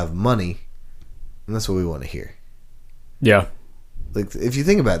we all have money, and that's what we want to hear. Yeah. Like, if you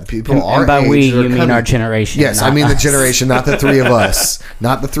think about it, the people our and by age we, you coming, mean our generation. Yes, I mean the generation, not the three of us.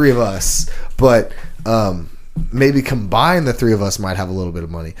 Not the three of us. But maybe combined, the three of us might have a little bit of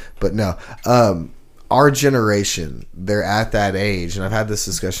money. But no. Our generation, they're at that age, and I've had this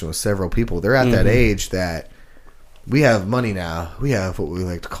discussion with several people. They're at that age that we have money now. We have what we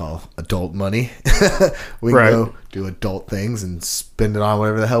like to call adult money. We can go do adult things and spend it on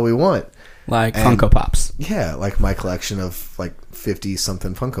whatever the hell we want. Like Funko Pops. Yeah, like my collection of like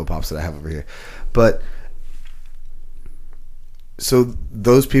 50-something Funko Pops that I have over here. But so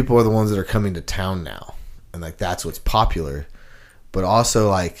those people are the ones that are coming to town now. And like that's what's popular. But also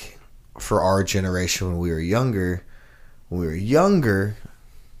like for our generation when we were younger,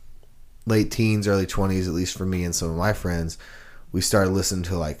 late teens, early 20s, at least for me and some of my friends, we started listening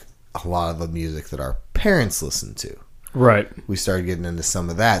to like a lot of the music that our parents listened to. Right. We started getting into some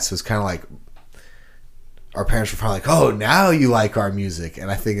of that. So it's kind of like our parents were probably like, oh, now you like our music. And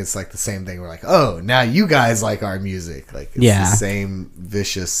I think it's like the same thing. We're like, oh, now you guys like our music. Like, it's the same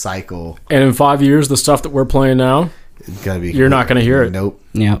vicious cycle. And in 5 years, the stuff that we're playing now, it's gonna be, you're not going to hear it. Nope.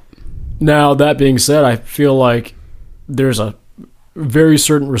 Yep. Now, that being said, I feel like there's a very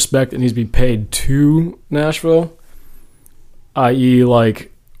certain respect that needs to be paid to Nashville, i.e.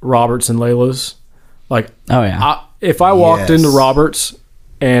 like Roberts and Layla's. Like, oh yeah. If I walked into Roberts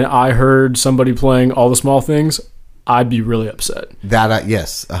and I heard somebody playing All the Small Things, I'd be really upset. That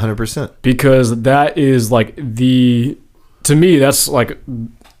yes, 100%. Because that is like to me, that's like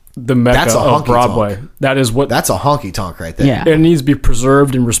the mecca of Broadway. Tonk. That's a honky tonk right there. Yeah. It needs to be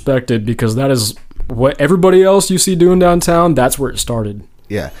preserved and respected because that is what everybody else you see doing downtown, that's where it started.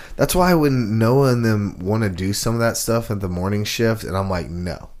 Yeah. That's why when Noah and them want to do some of that stuff at the morning shift, and I'm like,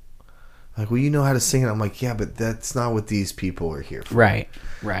 no. Like, well, you know how to sing it. I'm like, yeah, but that's not what these people are here for. Right.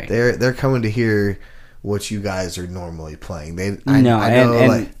 They're coming to hear what you guys are normally playing.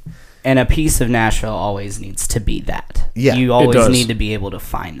 And a piece of Nashville always needs to be that. Yeah, you always need to be able to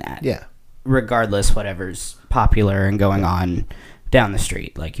find that. Yeah. Regardless, whatever's popular and going on down the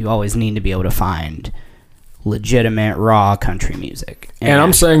street. Like, you always need to be able to find legitimate, raw country music. And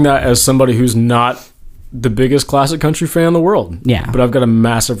I'm saying that as somebody who's not the biggest classic country fan in the world. Yeah. But I've got a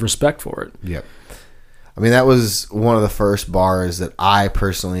massive respect for it. Yep. I mean, that was one of the first bars that I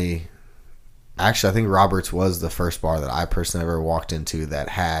personally... Actually, I think Roberts was the first bar that I personally ever walked into that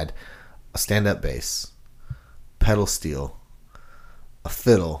had a stand-up bass, pedal steel, a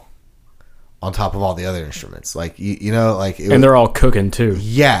fiddle, on top of all the other instruments. Like, you know, like... And they're all cooking, too.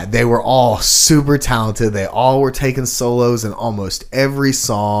 Yeah, they were all super talented. They all were taking solos in almost every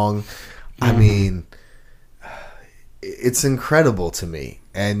song. I mean... It's incredible to me.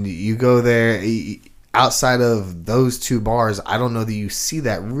 And you go there, outside of those two bars, I don't know that you see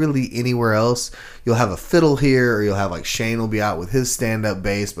that really anywhere else. You'll have a fiddle here, or you'll have like Shane will be out with his stand-up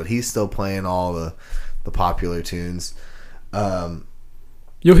bass, but he's still playing all the popular tunes. You'll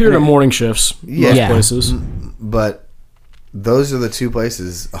hear it at morning shifts, most places. But those are the two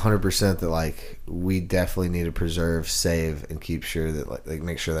places, 100%, that like we definitely need to preserve, save, and keep sure that like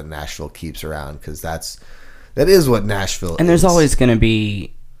make sure that Nashville keeps around, because that is what Nashville is. And there's always going to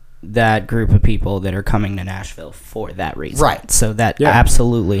be that group of people that are coming to Nashville for that reason. Right. So that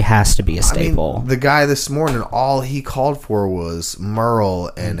absolutely has to be a staple. I mean, the guy this morning, all he called for was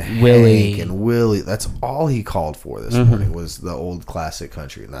Merle and Willie. Hank and Willie. That's all he called for this morning was the old classic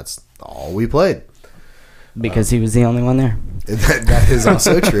country, and that's all we played. Because he was the only one there. That is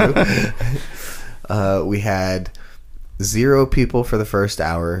also true. We had 0 people for the first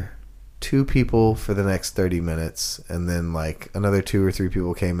hour. 2 people for the next 30 minutes, and then like another 2 or 3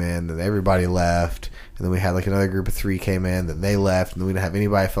 people came in, then everybody left, and then we had like another group of 3 came in, then they left, and then we didn't have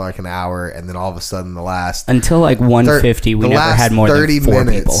anybody for like an hour, and then all of a sudden the last until like 150 we never had more than 4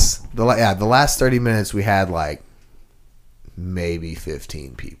 minutes, people. The last 30 minutes we had like maybe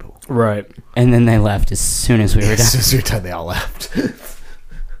 15 people. Right. And then they left as soon as we were done. As soon as we were done, they all left.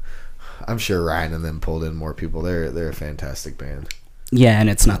 I'm sure Ryan and them pulled in more people. They're a fantastic band. Yeah, and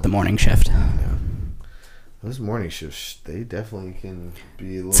it's not the morning shift. Yeah. Those morning shifts, they definitely can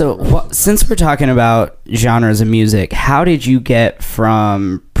be a little. So, since we're talking about genres of music, how did you get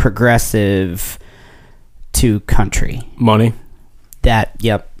from progressive to country? Money. Yep.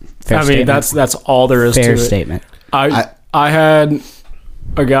 Fair I mean, statement. that's all there is to it. Fair statement. I had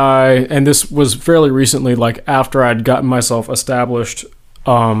a guy, and this was fairly recently, like after I'd gotten myself established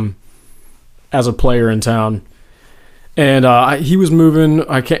as a player in town. And he was moving.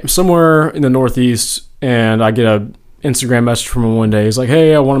 I came somewhere in the Northeast, and I get a Instagram message from him one day. He's like,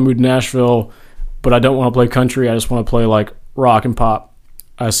 "Hey, I want to move to Nashville, but I don't want to play country. I just want to play like rock and pop."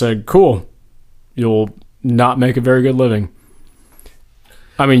 I said, "Cool. You'll not make a very good living."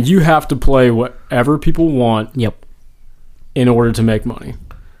 I mean, you have to play whatever people want. Yep. In order to make money.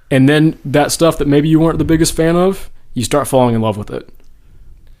 And then that stuff that maybe you weren't the biggest fan of, you start falling in love with it.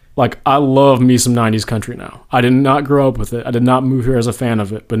 Like, I love me some 90s country now. I did not grow up with it. I did not move here as a fan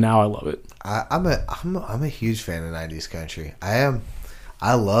of it, but now I love it. I'm a huge fan of 90s country. I am.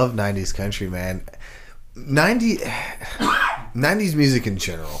 I love 90s country, man. 90s music in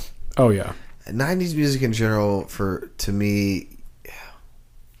general. Oh, yeah. 90s music in general, to me,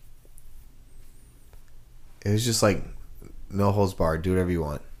 it was just like no holds barred. Do whatever you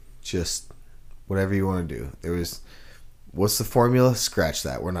want. Just whatever you want to do. There was, what's the formula? Scratch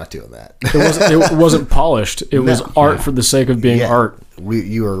that. We're not doing that. It wasn't polished. It was art for the sake of being art.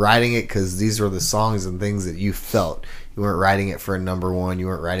 You were writing it because these were the songs and things that you felt. You weren't writing it for a number one. You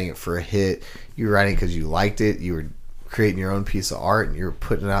weren't writing it for a hit. You were writing it because you liked it. You were creating your own piece of art, and you were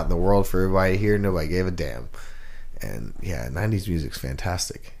putting it out in the world for everybody to hear. Nobody gave a damn. And yeah, 90s music's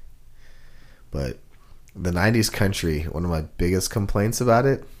fantastic. But the 90s country, one of my biggest complaints about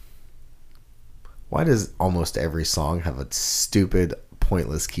it, why does almost every song have a stupid,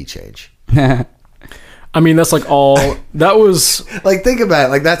 pointless key change? I mean, that's like all that was. Like, think about it.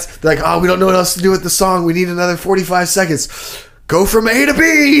 Like, that's like, oh, we don't know what else to do with the song. We need another 45 seconds. Go from A to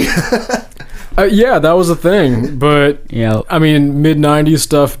B. Yeah, that was a thing. But yeah, I mean, mid 90s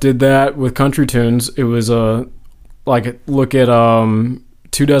stuff did that with country tunes. It was like, look at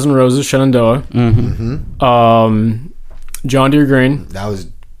 2 Dozen Roses, Shenandoah. John Deere Green. That was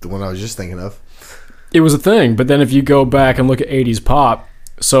the one I was just thinking of. It was a thing. But then if you go back and look at 80s pop,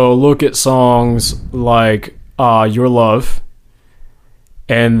 so look at songs like Your Love,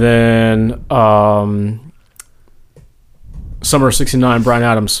 and then Summer of '69, Bryan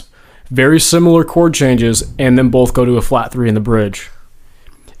Adams. Very similar chord changes, and then both go to a flat 3 in the bridge.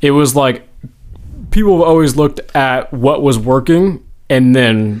 It was like people have always looked at what was working and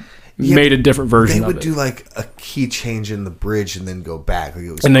then made a different version of it. They would do like a key change in the bridge and then go back. Like,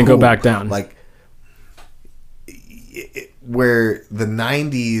 it was and then go back down. Like, where the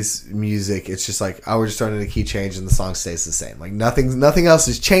 90s music, it's just like, oh, we're just throwing in a key change and the song stays the same. Like, nothing else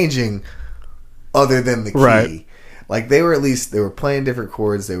is changing other than the key. Right. Like, they were playing different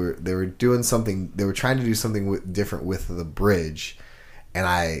chords. They were doing something. They were trying to do something different with the bridge, and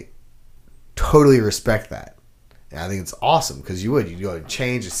I totally respect that. And I think it's awesome because you go and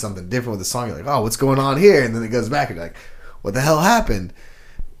change, it's something different with the song. You're like, oh, what's going on here? And then it goes back and you're like, what the hell happened?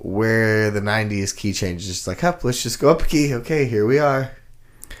 Where the 90s key change is just like, up, let's just go up a key. Okay, here we are.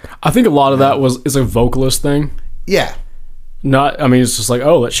 I think a lot of that is a vocalist thing. Yeah. It's just like,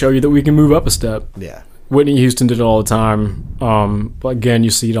 oh, let's show you that we can move up a step. Yeah. Whitney Houston did it all the time. Again, you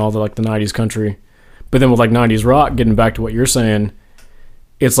see it all the 90s country. But then with like 90s rock, getting back to what you're saying,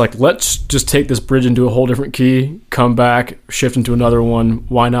 it's like, let's just take this bridge into a whole different key, come back, shift into another one.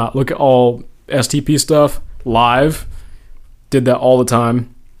 Why not? Look at all STP stuff live. Did that all the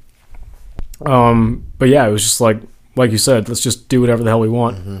time. But yeah, it was just like you said, let's just do whatever the hell we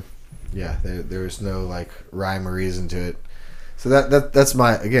want. Mm-hmm. Yeah, there was no like rhyme or reason to it. So that's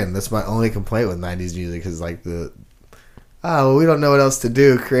my only complaint with 90s music is like we don't know what else to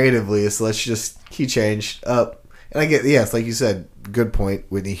do creatively, so let's just key change up. And I get, yes, like you said, good point,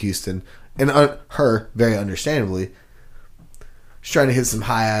 Whitney Houston, and her very understandably, she's trying to hit some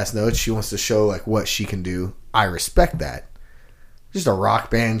high ass notes. She wants to show like what she can do. I respect that. Just a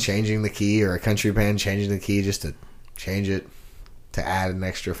rock band changing the key or a country band changing the key just to change it to add an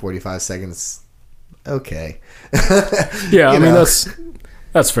extra 45 seconds. Okay. Yeah, I mean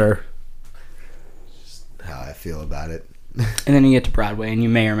that's fair. feel about it. And then you get to Broadway, and you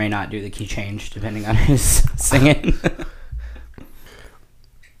may or may not do the key change, depending on who's singing.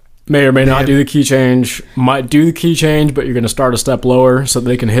 May or may not do the key change. Might do the key change, but you're going to start a step lower so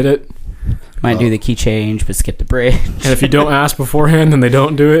they can hit it. Might do the key change, but skip the bridge. And if you don't ask beforehand, then they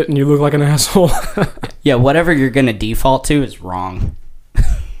don't do it, and you look like an asshole. Yeah, whatever you're going to default to is wrong.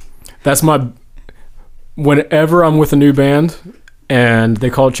 That's my... Whenever I'm with a new band, and they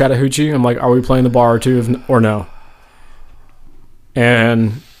call Chattahoochee, I'm like, are we playing the bar or two or no?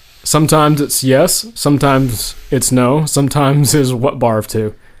 And sometimes it's yes, sometimes it's no, sometimes is what bar of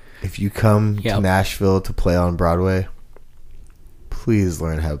two. If you come to Nashville to play on Broadway, please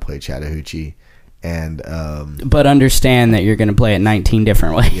learn how to play Chattahoochee. And but understand that you're going to play it 19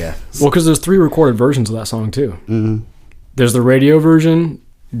 different ways. yeah. Well, because there's 3 recorded versions of that song too. Mm-hmm. There's the radio version,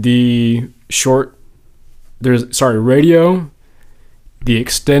 radio, the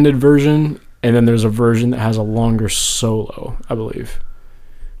extended version, and then there's a version that has a longer solo, I believe.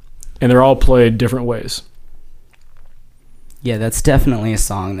 And they're all played different ways. Yeah, that's definitely a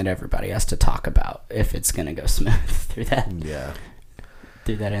song that everybody has to talk about if it's going to go smooth through that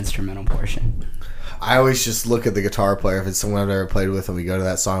instrumental portion. I always just look at the guitar player. If it's someone I've never played with and we go to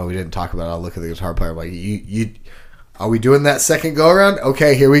that song and we didn't talk about it, I'll look at the guitar player. I'm like, you are we doing that second go around?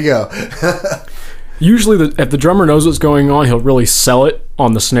 Okay, here we go. Usually, if the drummer knows what's going on, he'll really sell it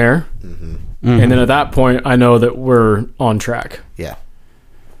on the snare. Mm-hmm. Mm-hmm. And then at that point, I know that we're on track. Yeah.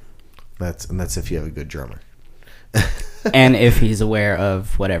 That's if you have a good drummer. And if he's aware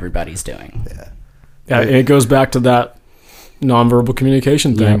of what everybody's doing. Yeah, it goes back to that nonverbal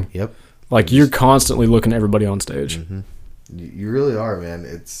communication thing. Yep. Like, you're constantly looking at everybody on stage. Mm-hmm. You really are, man.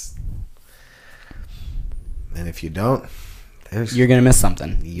 And if you don't, you're going to miss something.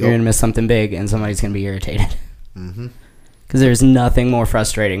 Yep. You're going to miss something big, and somebody's going to be irritated. Mm-hmm. Because there's nothing more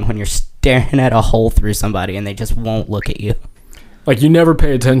frustrating when you're staring at a hole through somebody and they just won't look at you. Like, you never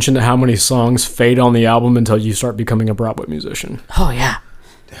pay attention to how many songs fade on the album until you start becoming a Broadway musician. Oh, yeah.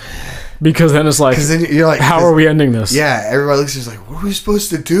 Because then it's like, then you're like, how are we ending this? Yeah, everybody looks just like, what are we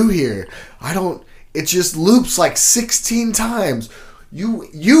supposed to do here? It just loops like 16 times.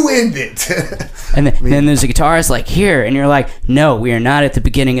 You end it. And then there's a guitarist like, here, and you're like, no, we are not at the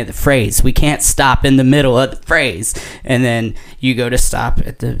beginning of the phrase. We can't stop in the middle of the phrase. And then you go to stop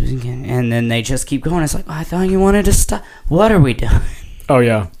at the beginning, and then they just keep going. It's like, I thought you wanted to stop. What are we doing? Oh,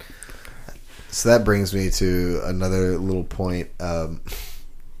 yeah. So that brings me to another little point.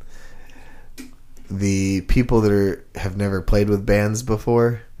 The people that have never played with bands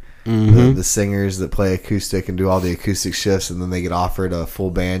before, the singers that play acoustic and do all the acoustic shifts, and then they get offered a full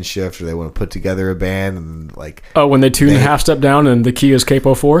band shift, or they want to put together a band, and like, oh, when they tune the half step down and the key is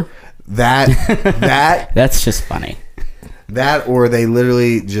capo 4. That's just funny. That, or they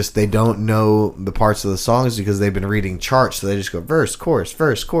literally they don't know the parts of the songs because they've been reading charts, so they just go verse, chorus,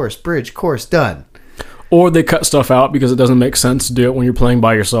 bridge, chorus, done. Or they cut stuff out because it doesn't make sense to do it when you're playing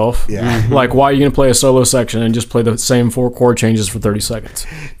by yourself. Yeah. Like, why are you going to play a solo section and just play the same 4 chord changes for 30 seconds?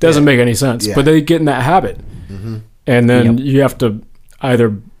 Doesn't make any sense. Yeah. But they get in that habit. Mm-hmm. And then you have to either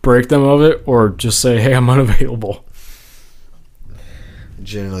break them of it or just say, hey, I'm unavailable.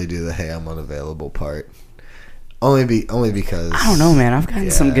 Generally do the hey, I'm unavailable part. Only because... I don't know, man. I've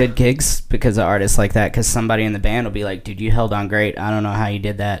gotten some good gigs because of artists like that, because somebody in the band will be like, dude, you held on great. I don't know how you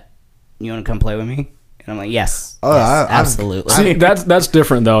did that. You want to come play with me? And I'm like, yes. Oh, yes, absolutely. See, that's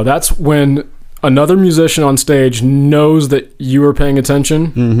different, though. That's when another musician on stage knows that you are paying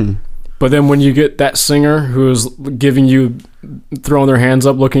attention. Mm-hmm. But then when you get that singer who is giving you, throwing their hands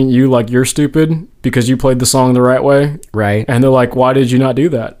up, looking at you like you're stupid because you played the song the right way. Right. And they're like, why did you not do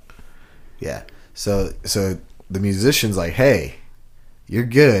that? Yeah. So the musician's like, hey, you're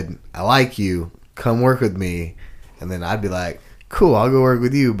good. I like you. Come work with me. And then I'd be like, cool, I'll go work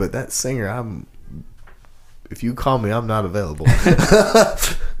with you. But that singer, if you call me, I'm not available.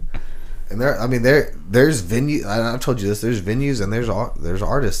 And there's venue. I've told you this. There's venues and there's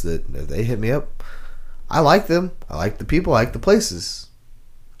artists that if they hit me up, I like them. I like the people. I like the places.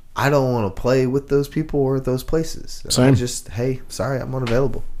 I don't want to play with those people or those places. Same. I just, hey, sorry, I'm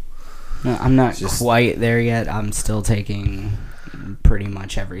unavailable. No, I'm not quite there yet. I'm still taking pretty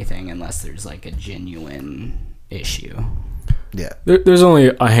much everything unless there's like a genuine issue. Yeah. There's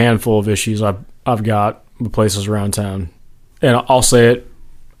only a handful of issues I've got with places around town, and I'll say it.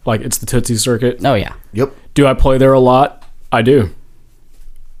 Like, it's the Tootsie Circuit. Oh, yeah. Yep. Do I play there a lot? I do.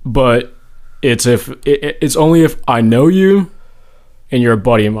 But it's only if I know you and you're a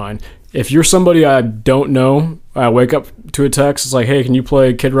buddy of mine. If you're somebody I don't know, I wake up to a text. It's like, hey, can you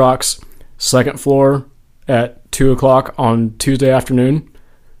play Kid Rock's second floor at 2 o'clock on Tuesday afternoon?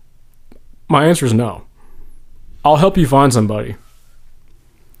 My answer is no. I'll help you find somebody.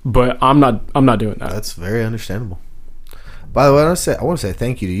 But I'm not doing that. That's very understandable. By the way, I want to say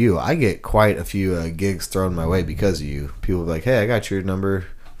thank you to you. I get quite a few gigs thrown my way because of you. People are like, hey, I got your number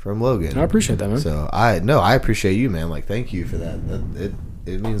from Logan. I appreciate that, man. So I appreciate you, man. Like, thank you for that.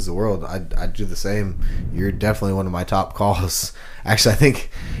 It means the world. I do the same. You're definitely one of my top calls. Actually, I think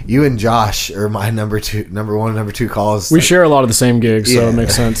you and Josh are my number one, number two calls. We share a lot of the same gigs, so it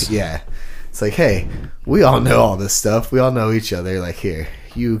makes sense. Yeah. It's like, hey, we all know all this stuff. We all know each other. Like, here,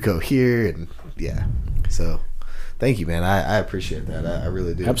 you go here, and yeah. So, thank you, man. I appreciate that. I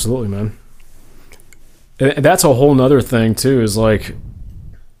really do. Absolutely, man. And that's a whole nother thing too. Is like,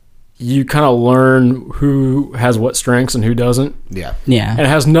 you kind of learn who has what strengths and who doesn't. Yeah. Yeah. And it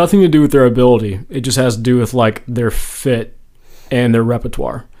has nothing to do with their ability. It just has to do with like their fit and their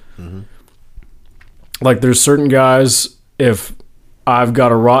repertoire. Mm-hmm. Like, there's certain guys, if I've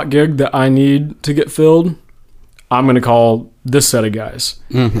got a rock gig that I need to get filled, I'm going to call this set of guys.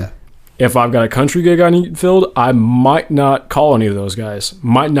 Mm-hmm. Yeah. If I've got a country gig I need filled, I might not call any of those guys.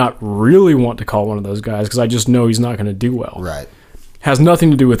 Might not really want to call one of those guys because I just know he's not going to do well. Right. Has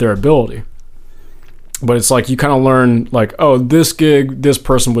nothing to do with their ability. But it's like you kind of learn, like, oh, this gig, this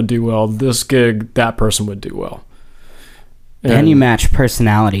person would do well. This gig, that person would do well. And you match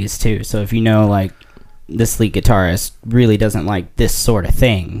personalities too. So if you know, like, this lead guitarist really doesn't like this sort of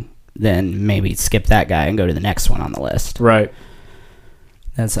thing, then maybe skip that guy and go to the next one on the list. Right.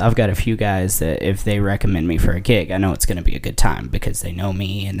 I've got a few guys that if they recommend me for a gig, I know it's going to be a good time because they know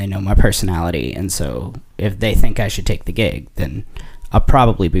me and they know my personality. And so if they think I should take the gig, then I'll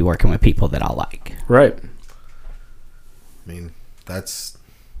probably be working with people that I'll like. Right. I mean, that's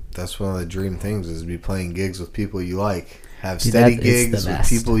one of the dream things is to be playing gigs with people you like. Have steady gigs with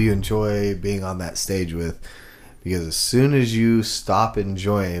people you enjoy being on that stage with. Because as soon as you stop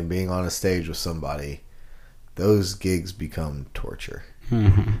enjoying being on a stage with somebody, those gigs become torture.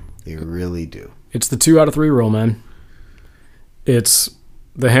 Mm-hmm. They really do. It's the 2 out of 3 rule, man. It's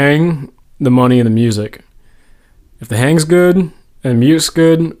the hang, the money, and the music. If the hang's good and the music's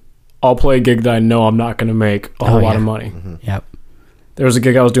good, I'll play a gig that I know I'm not going to make a whole lot of money. Mm-hmm. Yep. There was a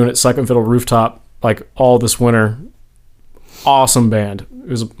gig I was doing at Second Fiddle Rooftop like all this winter. Awesome band. It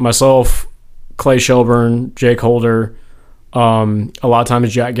was myself, Clay Shelburne, Jake Holder, a lot of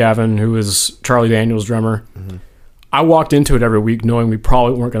times Jack Gavin, who is Charlie Daniels' drummer. Mm-hmm. I walked into it every week knowing we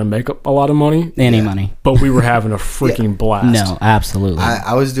probably weren't going to make a lot of money. Money. But we were having a freaking blast. No, absolutely.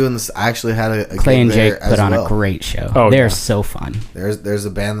 I was doing this. I actually had a Clay gig and Jake there put on well. a great show. Oh, They're yeah. so fun. There's a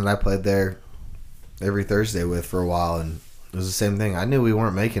band that I played there every Thursday with for a while, and it was the same thing. I knew we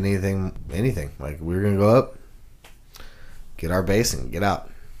weren't making anything. Like, we were going to go up, get our bass, and get out.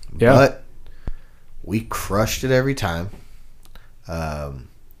 Yeah. But we crushed it every time.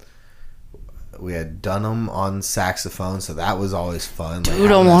 We had Dunham on saxophone, so that was always fun. Dude, I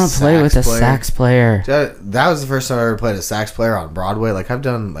don't want to play with a sax player. That was the first time I ever played a sax player on Broadway. Like, I've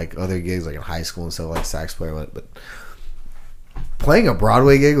done like other gigs like in high school and stuff like sax player, but playing a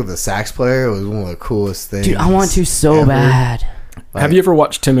Broadway gig with a sax player was one of the coolest things. Dude, I want to so ever. bad. Like, Have you ever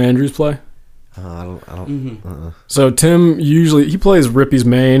watched Tim Andrews play? I don't. Mm-hmm. So Tim he plays Rippy's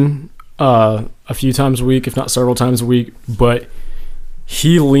Main a few times a week, if not several times a week, but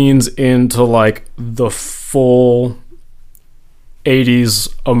he leans into like the full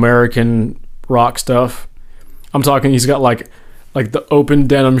 80s American rock stuff. I'm talking he's got like the open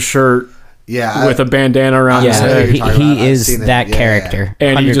denim shirt with a bandana around his head. He is that character.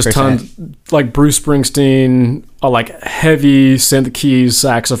 And 100%. He just tons like Bruce Springsteen, like heavy synth keys,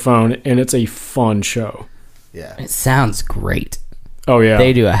 saxophone, and it's a fun show. Yeah. It sounds great. Oh yeah.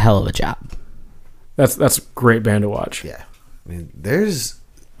 They do a hell of a job. That's a great band to watch. Yeah. I mean, there's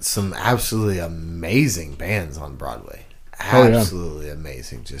some absolutely amazing bands on Broadway. Absolutely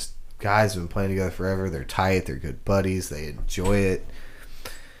amazing. Just guys have been playing together forever. They're tight. They're good buddies. They enjoy it.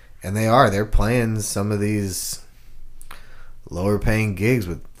 And they're playing some of these lower paying gigs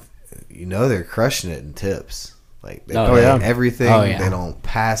with, they're crushing it in tips. Like, they play everything. Oh, yeah. They don't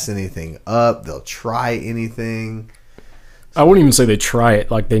pass anything up. They'll try anything. I wouldn't even say they try it.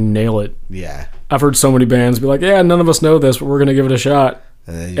 Like, they nail it. Yeah. I've heard so many bands be like, yeah, none of us know this, but we're going to give it a shot.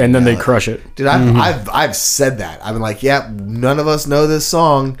 And then they crush it. Dude, I've said that. I've been like, yeah, none of us know this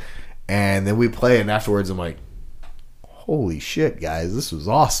song. And then we play it, and afterwards I'm like, holy shit, guys, this was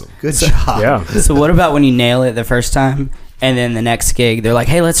awesome. Good job. Yeah. So what about when you nail it the first time, and then the next gig, they're like,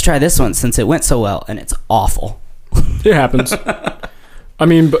 hey, let's try this one since it went so well, and it's awful. It happens. I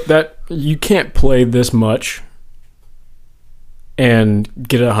mean, but that you can't play this much and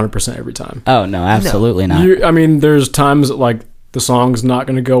get it 100% every time. Oh, no, absolutely not. I mean, there's times that, like, the song's not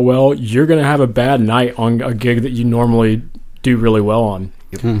going to go well, you're going to have a bad night on a gig that you normally do really well on.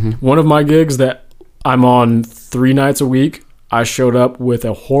 Mm-hmm. One of my gigs that I'm on 3 nights a week, I showed up with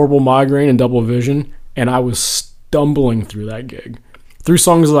a horrible migraine and double vision, and I was stumbling through that gig through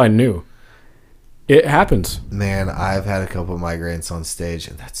songs that I knew. It happens. Man, I've had a couple of migraines on stage,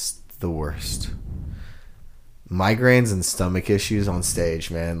 and that's the worst. Migraines and stomach issues on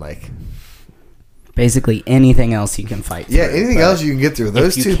stage, man. Like, Basically anything else you can fight yeah, through, anything but else you can get through.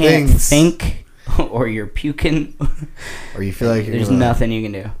 Those if two you can't things. think or you're puking, Or you feel like you're there's gonna nothing you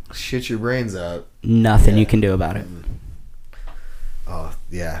can do. shit your brains out. Nothing Yeah. you can do about it. Oh,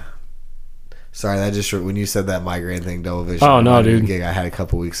 yeah. Sorry, that just when you said that migraine thing, double vision. Oh, no, reminded me of a dude. gig I had a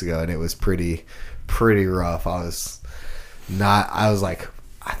couple weeks ago, and it was pretty rough. I was like,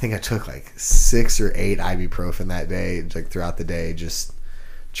 I think I took like 6 or 8 ibuprofen that day, like throughout the day, just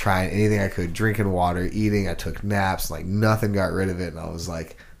trying anything I could, drinking water, eating. I took naps, like nothing got rid of it, and I was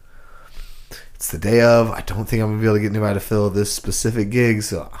like, it's the day of. I don't think I'm gonna be able to get anybody to fill this specific gig,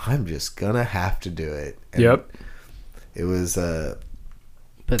 so I'm just gonna have to do it. And Yep. it was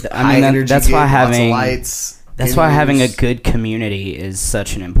But high energy that's gig, why lots of having lights. that's why having a in-ears. good community is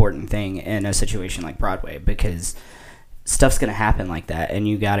such an important thing in a situation like Broadway, because stuff's gonna happen like that, and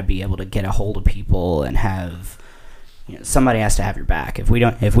you got to be able to get a hold of people and have, somebody has to have your back. If we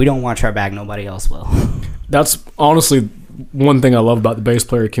don't watch our back, nobody else will. That's honestly one thing I love about the bass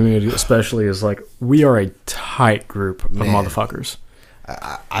player community, especially, is like we are a tight group of Man. motherfuckers.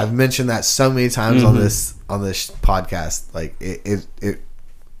 I've mentioned that so many times on this podcast. Like it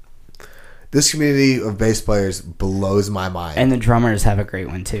this community of bass players blows my mind. And the drummers have a great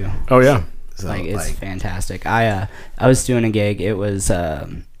one too. Oh yeah. So, Like, it's fantastic. I was doing a gig. It was a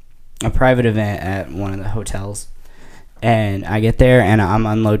private event at one of the hotels, and I get there and I'm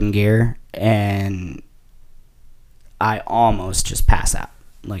unloading gear, and I almost just pass out.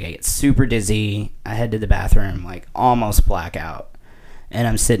 Like, I get super dizzy. I head to the bathroom, like almost black out, and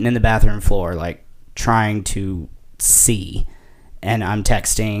I'm sitting in the bathroom floor, like trying to see, and I'm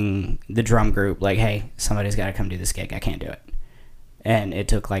texting the drum group, like, "Hey, somebody's got to come do this gig. I can't do it." And it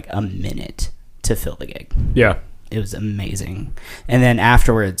took like a minute to fill the gig. Yeah. It was amazing. And then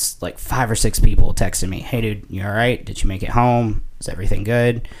afterwards, like 5 or 6 people texted me, "Hey dude, you all right? Did you make it home? Is everything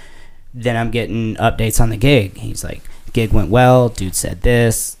good?" Then I'm getting updates on the gig. He's like, "Gig went well. Dude said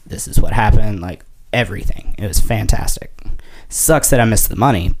this. This is what happened." Like, everything. It was fantastic. Sucks that I missed the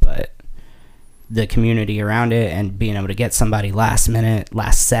money, but the community around it and being able to get somebody last minute,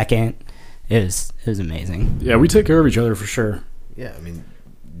 last second, it was amazing. Yeah, we take care of each other for sure. Yeah, I mean,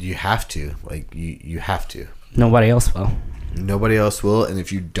 you have to. Like, you have to. Nobody else will. Nobody else will, and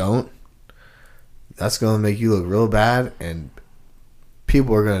if you don't, that's going to make you look real bad, and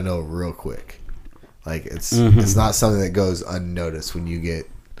people are going to know real quick. Like, it's not something that goes unnoticed when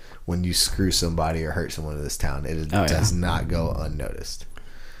you screw somebody or hurt someone in this town. It does not go unnoticed.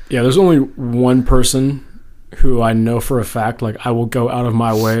 Yeah, there's only one person who I know for a fact, like, I will go out of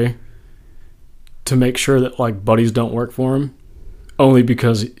my way to make sure that, like, buddies don't work for him, only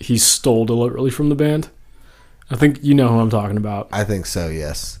because he stole deliberately from the band. I think you know who I'm talking about. I think so,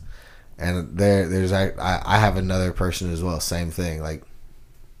 yes. And I have another person as well, same thing. Like,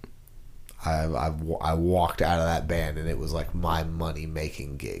 I walked out of that band, and it was like my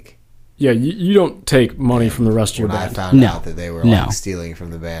money-making gig. Yeah, you don't take money from the rest of your When I band. found No. out that they were No. like stealing from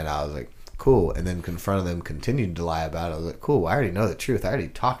the band, I was like, cool. And then confronted them, continued to lie about it. I was like, cool, I already know the truth. I already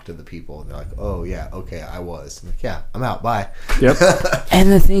talked to the people. And they're like, oh, yeah, okay, I was. I'm like, yeah, I'm out, bye. Yep.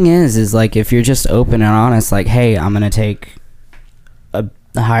 And the thing is like, if you're just open and honest, like, "Hey, I'm gonna take a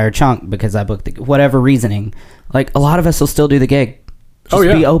higher chunk because I booked the whatever reasoning," like, a lot of us will still do the gig. Just Oh,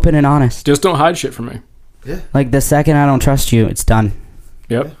 yeah. be open and honest. Just don't hide shit from me. Yeah. Like, the second I don't trust you, it's done.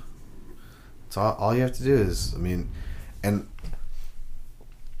 Yep. So all you have to do is, I mean, and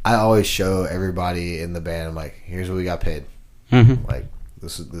I always show everybody in the band, I'm like, here's what we got paid. Mm-hmm. Like,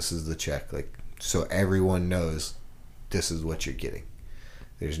 this is the check. Like, so everyone knows this is what you're getting.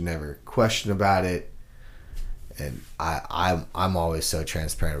 There's never question about it. And I'm always so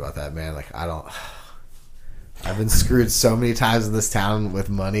transparent about that, man. Like, I've been screwed so many times in this town with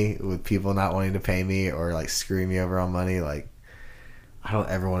money, with people not wanting to pay me or like screwing me over on money. Like, I don't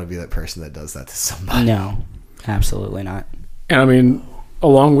ever want to be that person that does that to somebody. No, absolutely not. And I mean,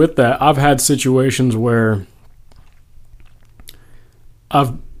 along with that, I've had situations where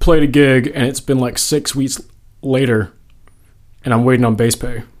I've played a gig and it's been like 6 weeks later and I'm waiting on bass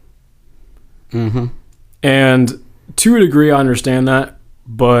pay. Mm-hmm. And to a degree, I understand that,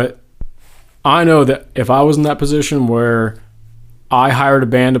 but I know that if I was in that position where I hired a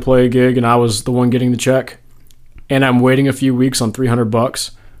band to play a gig and I was the one getting the check, and I'm waiting a few weeks on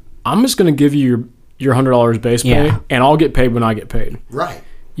 $300, I'm just going to give you your $100 base pay, and I'll get paid when I get paid. Right.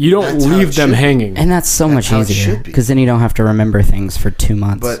 You don't leave them hanging. And that's so much easier because then you don't have to remember things for 2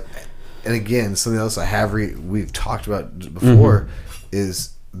 months. But, and again, something else we've talked about before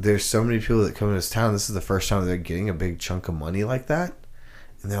is there's so many people that come to this town. This is the first time they're getting a big chunk of money like that.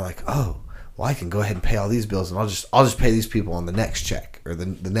 And they're like, oh, well, I can go ahead and pay all these bills, and I'll just pay these people on the next check or the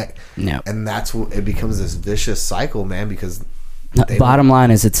next. No. And that's what it becomes, this vicious cycle, man. Because bottom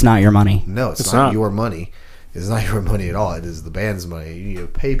line is, it's not your money. No, it's not your money. It's not your money at all. It is the band's money. You need to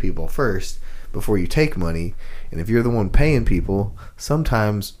pay people first before you take money. And if you're the one paying people,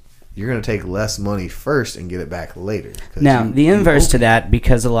 sometimes you're going to take less money first and get it back later. Now, the inverse to that,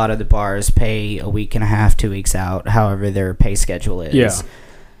 because a lot of the bars pay a week and a half, 2 weeks out, however their pay schedule is,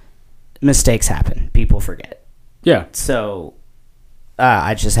 mistakes happen. People forget. Yeah. So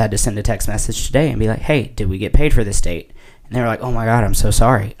I just had to send a text message today and be like, hey, did we get paid for this date? And they were like, oh my God, I'm so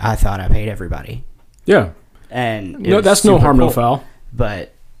sorry. I thought I paid everybody. Yeah. And no, that's no harm, no foul.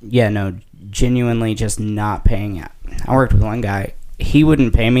 But yeah, no, genuinely just not paying out. I worked with one guy. He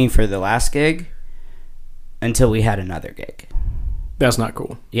wouldn't pay me for the last gig until we had another gig. That's not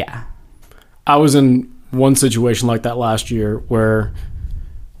cool. Yeah. I was in one situation like that last year where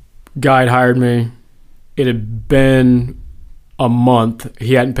guy had hired me. It had been a month.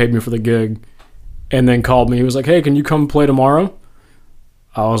 He hadn't paid me for the gig, and then called me. He was like, hey, can you come play tomorrow?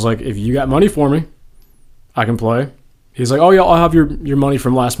 I was like, if you got money for me, I can play. He's like, oh yeah, I'll have your money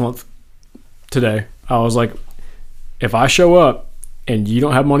from last month today. I was like, if I show up and you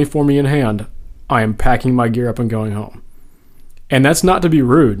don't have money for me in hand, I am packing my gear up and going home. And that's not to be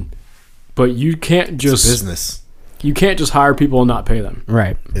rude, but you can't just... It's business. You can't just hire people and not pay them.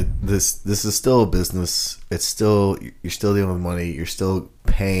 Right. This is still a business. It's still... You're still dealing with money. You're still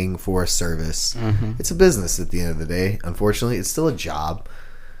paying for a service. Mm-hmm. It's a business at the end of the day. Unfortunately, it's still a job.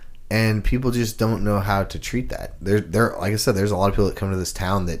 And people just don't know how to treat that. There, like I said, there's a lot of people that come to this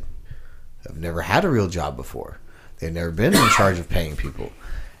town that have never had a real job before. They've never been in charge of paying people,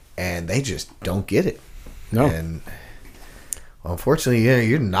 and they just don't get it. No. And well, unfortunately,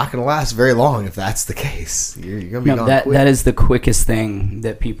 you're not going to last very long if that's the case. You're going to be gone quick. That is the quickest thing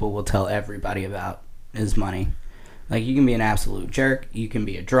that people will tell everybody about is money. Like, you can be an absolute jerk, you can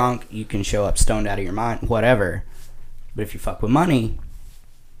be a drunk, you can show up stoned out of your mind, whatever. But if you fuck with money,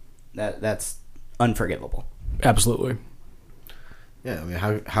 that's unforgivable. Absolutely. Yeah, I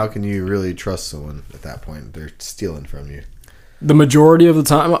mean, how can you really trust someone at that point? They're stealing from you. The majority of the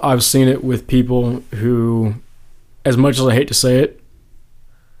time, I've seen it with people who, as much as I hate to say it,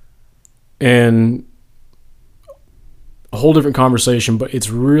 and a whole different conversation, but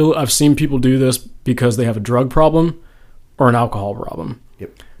it's real. I've seen people do this because they have a drug problem or an alcohol problem.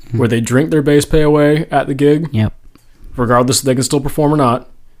 Yep. Where they drink their base pay away at the gig. Yep. Regardless if they can still perform or not.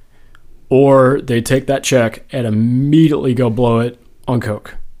 Or they take that check and immediately go blow it on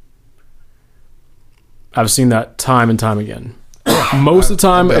coke. I've seen that time and time again. Most of the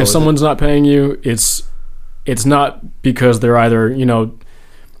time, if someone's not paying you, it's not because they're either,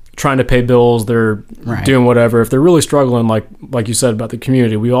 trying to pay bills, they're doing whatever. If they're really struggling, like you said about the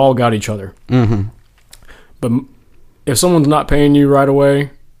community, we all got each other. Mm-hmm. But if someone's not paying you right away,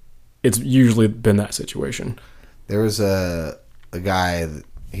 it's usually been that situation. There was a guy,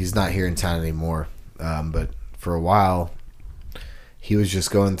 he's not here in town anymore, but for a while, he was just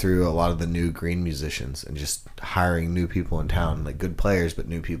going through a lot of the new green musicians and just hiring new people in town, like good players, but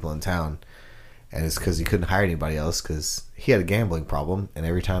new people in town. And it's because he couldn't hire anybody else because he had a gambling problem. And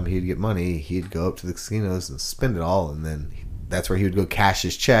every time he'd get money, he'd go up to the casinos and spend it all. And then that's where he would go cash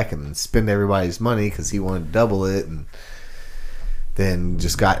his check and spend everybody's money because he wanted to double it. And then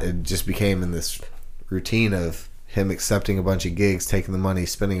it just became in this routine of him accepting a bunch of gigs, taking the money,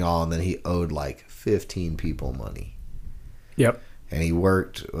 spending all, and then he owed like 15 people money. Yep. And he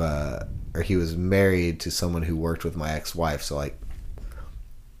worked, or he was married to someone who worked with my ex-wife. So like,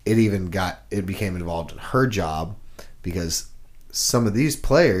 it became involved in her job because some of these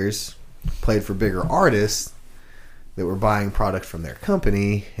players played for bigger artists that were buying product from their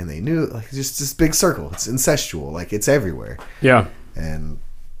company, and they knew, like, just this big circle. It's incestual, like it's everywhere. Yeah. And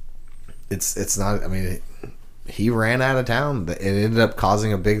it's not. I mean, he ran out of town. It ended up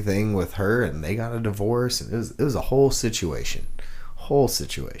causing a big thing with her, and they got a divorce, and it was a whole situation.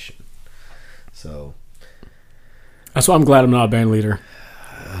 So that's why I'm glad I'm not a band leader.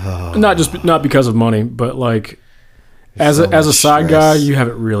 Not because of money, but like as a side guy, you have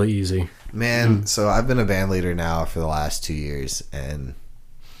it really easy. Man, so I've been a band leader now for the last 2 years, and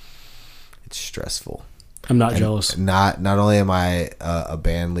it's stressful. I'm not jealous. Not only am I a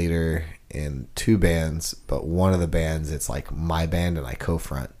band leader in 2 bands, but one of the bands, it's like my band and I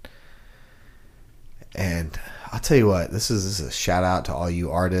co-front. And I'll tell you what, this is a shout out to all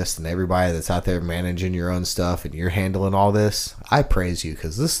you artists and everybody that's out there managing your own stuff and you're handling all this. I praise you,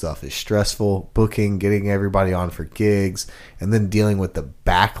 because this stuff is stressful. Booking, getting everybody on for gigs, and then dealing with the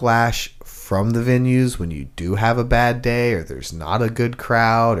backlash from the venues when you do have a bad day or there's not a good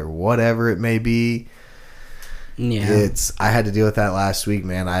crowd or whatever it may be. Yeah. I had to deal with that last week,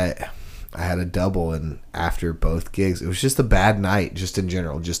 man. I had a double, and after both gigs, it was just a bad night, just in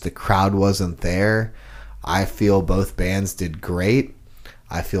general. Just the crowd wasn't there. I feel both bands did great.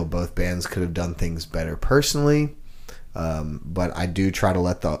 I feel both bands could have done things better personally. But I do try to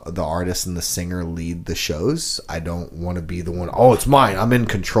let the artist and the singer lead the shows. I don't want to be the one, oh, it's mine, I'm in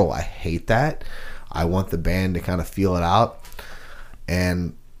control. I hate that. I want the band to kind of feel it out.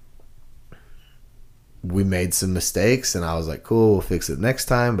 And we made some mistakes, and I was like, cool, we'll fix it next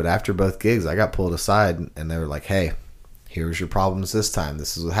time. But after both gigs, I got pulled aside, and they were like, hey, here's your problems this time.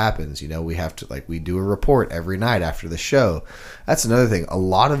 This is what happens. You know, we have to, like, we do a report every night after the show. That's another thing. A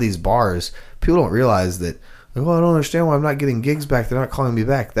lot of these bars, people don't realize that, like, well, I don't understand why I'm not getting gigs back. They're not calling me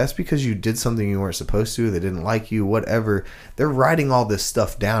back. That's because you did something you weren't supposed to. They didn't like you, whatever. They're writing all this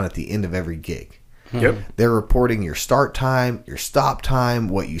stuff down at the end of every gig. Yep. They're reporting your start time, your stop time,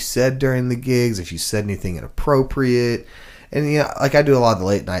 what you said during the gigs, if you said anything inappropriate. And, yeah, like, I do a lot of the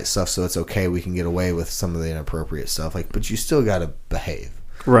late night stuff, so it's okay. We can get away with some of the inappropriate stuff. Like, but you still got to behave.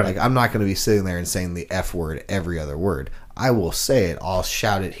 Right. Like, I'm not going to be sitting there and saying the F word every other word. I will say it. I'll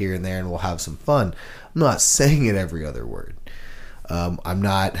shout it here and there, and we'll have some fun. I'm not saying it every other word. I'm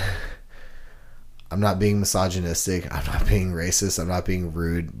not being misogynistic. I'm not being racist. I'm not being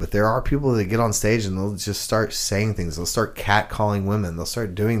rude. But there are people that get on stage and they'll just start saying things. They'll start catcalling women. They'll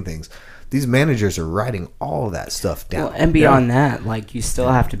start doing things. These managers are writing all of that stuff down. Well, and beyond that, like, you still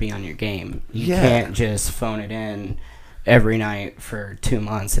have to be on your game. You Yeah. can't just phone it in every night for 2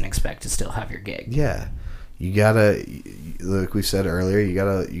 months and expect to still have your gig. Yeah. You gotta, like we said earlier, you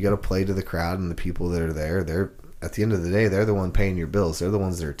gotta play to the crowd and the people that are there. They're, at the end of the day, they're the one paying your bills. They're the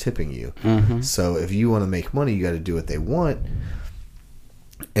ones that are tipping you. Mm-hmm. So if you want to make money, you got to do what they want.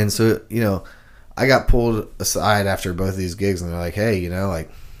 And so, you know, I got pulled aside after both of these gigs, and they're like, hey, you know, like,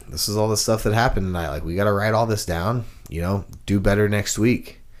 this is all the stuff that happened tonight. Like, we got to write all this down, you know, do better next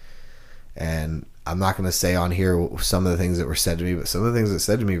week. And I'm not going to say on here some of the things that were said to me, but some of the things that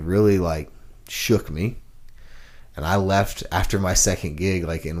said to me really, like, shook me. And I left after my second gig,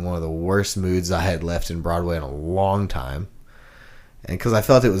 like, in one of the worst moods I had left in Broadway in a long time. And because I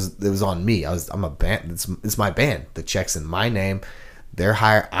felt it was on me. I'm a band. It's my band. The check's in my name.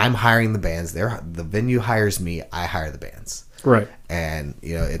 I'm hiring the bands. The venue hires me. I hire the bands. Right. And,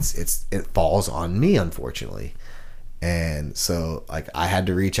 you know, it falls on me, unfortunately. And so, like, I had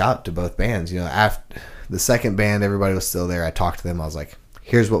to reach out to both bands. You know, after the second band, everybody was still there. I talked to them. I was like,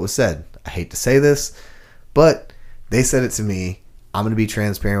 here's what was said. I hate to say this, but they said it to me. I'm going to be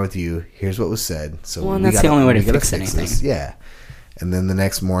transparent with you. Here's what was said. So well, and that's the only way to fix anything. This. Yeah. And then the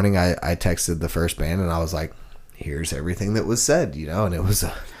next morning, I texted the first band, and I was like, here's everything that was said, you know, and it was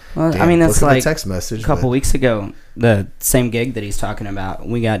a well, I mean, that's like text message, a couple weeks ago, the same gig that he's talking about,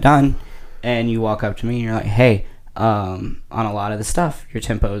 we got done, and you walk up to me, and you're like, hey, on a lot of the stuff, your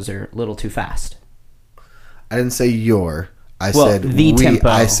tempos are a little too fast. I didn't say I said the tempo.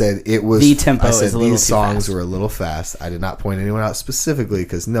 I said it was. The tempo I said is a little these too songs fast. were a little fast. I did not point anyone out specifically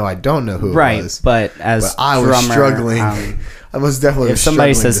because no, I don't know who Right, it was. but as I was drummer, struggling. I was definitely. If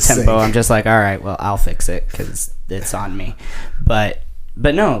somebody struggling says to tempo, sing. I'm just like, all right, well, I'll fix it because it's on me. But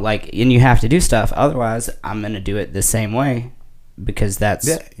no, like, and you have to do stuff. Otherwise, I'm gonna do it the same way because that's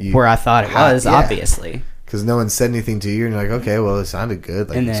where I thought it was. Yeah. Obviously. Because no one said anything to you, and you're like, okay, well, it sounded good.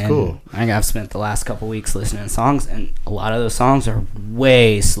 Like, And it's then cool. I've spent the last couple weeks listening to songs, and a lot of those songs are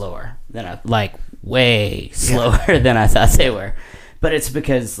way slower than way slower than I thought they were. But it's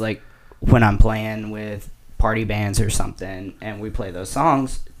because, like, when I'm playing with party bands or something, and we play those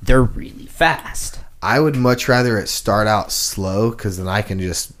songs, they're really fast. I would much rather it start out slow, because then I can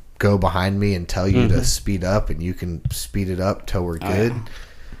just go behind me and tell you to speed up, and you can speed it up till we're good. Yeah.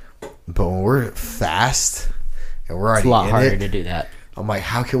 But when we're fast and we're already it's a lot harder it, to do that. I'm like,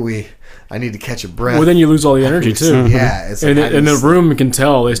 how can we? I need to catch a breath. Well, then you lose all the energy too. Yeah, it's and like, the room can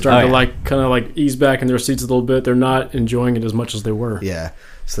tell they start to kind of ease back in their seats a little bit. They're not enjoying it as much as they were. Yeah,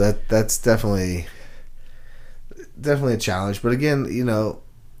 so that's definitely a challenge. But again, you know,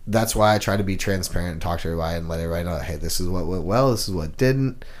 that's why I try to be transparent and talk to everybody and let everybody know, hey, this is what went well, this is what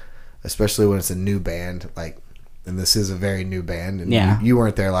didn't. Especially when it's a new band, like. And this is a very new band. And you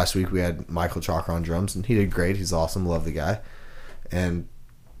weren't there last week. We had Michael Chalker on drums, and he did great. He's awesome. Love the guy. And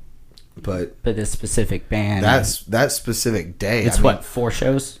But this specific band. that specific day. It's what, 4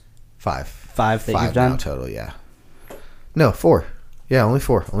 shows? 5. 5 that 5 you've done now total. Yeah. No, 4. Yeah, only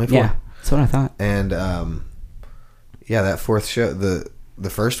 4. Only 4. Yeah, that's what I thought. And yeah, that 4th show, the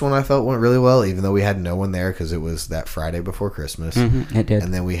first one I felt went really well, even though we had no one there because it was that Friday before Christmas. It did.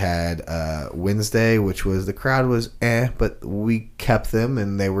 And then we had Wednesday, which was the crowd was but we kept them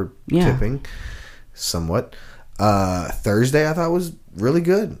and they were tipping somewhat. Thursday I thought was really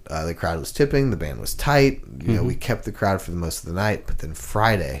good. The crowd was tipping, the band was tight. You know, we kept the crowd for the most of the night. But then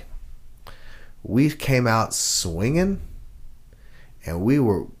Friday, we came out swinging, and we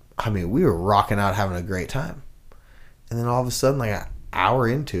were rocking out, having a great time. And then all of a sudden, like an hour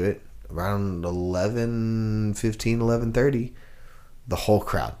into it, around 11:30, the whole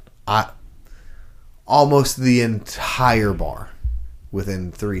crowd, almost the entire bar,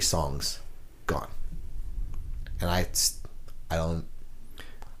 within 3 songs, gone. And I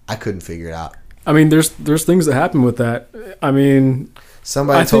couldn't figure it out. I mean, there's things that happen with that. I mean,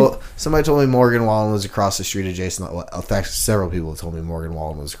 somebody told me Morgan Wallen was across the street of Jason. In fact, several people told me Morgan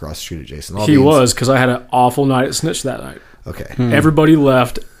Wallen was across the street of Jason. He was, because I had an awful night at Snitch that night. Okay. Everybody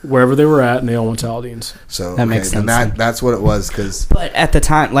left wherever they were at, and they all went to Aldine's. So that makes sense. And that's what it was. But at the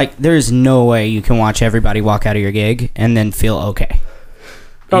time, like, there's no way you can watch everybody walk out of your gig and then feel okay.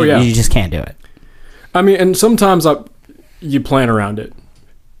 You just can't do it. I mean, and sometimes you plan around it.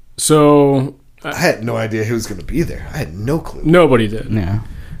 So I had no idea who was going to be there. I had no clue. Nobody did. Yeah.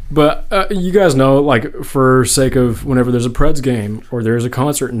 But you guys know, like, for sake of whenever there's a Preds game or there's a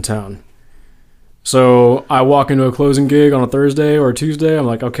concert in town. So I walk into a closing gig on a Thursday or a Tuesday. I'm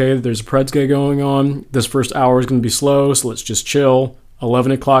like, okay, there's a Preds gig going on. This first hour is going to be slow, so let's just chill.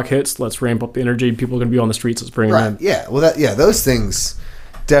 11 o'clock hits. Let's ramp up the energy. People are going to be on the streets. Let's bring them in. Yeah. Well, those things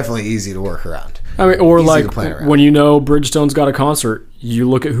definitely easy to work around. I mean, or easy like when you know Bridgestone's got a concert, you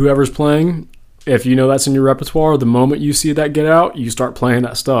look at whoever's playing. If you know that's in your repertoire, the moment you see that get out, you start playing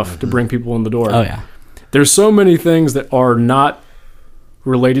that stuff to bring people in the door. Oh, yeah. There's so many things that are not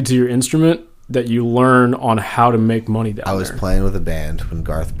related to your instrument that you learn on how to make money down there. I was playing with a band when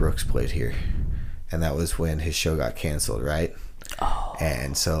Garth Brooks played here, and that was when his show got canceled, right? Oh.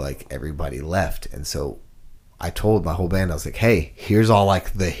 And so, like, everybody left, and so I told my whole band, I was like, hey, here's all,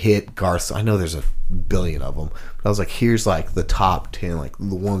 like, the hit Garth. I know there's a billion of them, but I was like, here's, like, the top 10, like,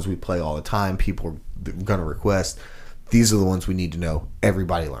 the ones we play all the time, people are going to request. These are the ones we need to know.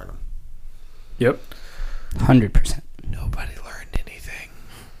 Everybody learn them. Yep. 100%. Nobody learned anything.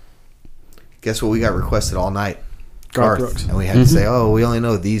 Guess what we got requested all night? Garth Brooks. And we had to say, oh, we only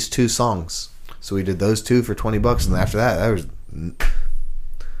know these 2 songs. So we did those 2 for $20, and after that was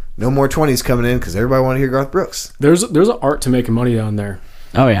no more 20s coming in because everybody wanted to hear Garth Brooks. There's an art to making money down there.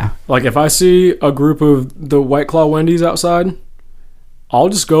 Oh, yeah. Like, if I see a group of the White Claw Wendy's outside, I'll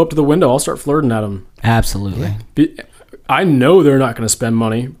just go up to the window. I'll start flirting at them. Absolutely. I know they're not going to spend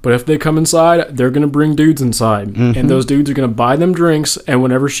money, but if they come inside, they're going to bring dudes inside. And those dudes are going to buy them drinks, and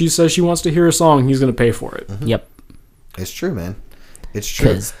whenever she says she wants to hear a song, he's going to pay for it. Yep. It's true, man. It's true.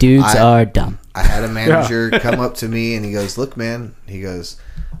 Because dudes are dumb. I had a manager come up to me, and he goes, look, man, he goes,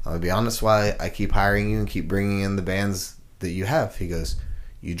 I'm going to be honest why I keep hiring you and keep bringing in the bands that you have. He goes,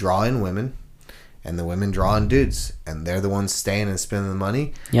 you draw in women, and the women draw in dudes, and they're the ones staying and spending the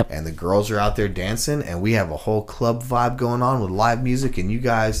money. Yep. And the girls are out there dancing, and we have a whole club vibe going on with live music, and you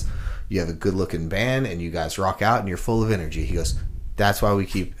have a good-looking band, and you guys rock out, and you're full of energy. He goes, that's why we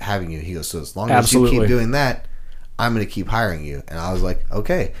keep having you. He goes, so as long as you keep doing that, I'm going to keep hiring you. And I was like,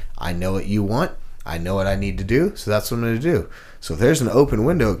 okay, I know what you want. I know what I need to do, so that's what I'm going to do. So if there's an open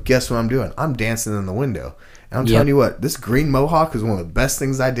window, guess what I'm doing? I'm dancing in the window. And I'm telling you what, this green mohawk is one of the best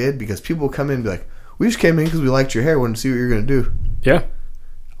things I did because people come in and be like, we just came in because we liked your hair, wanted to see what you're going to do. Yeah.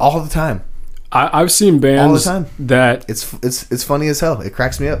 All the time. I've seen bands all the time. That... It's funny as hell. It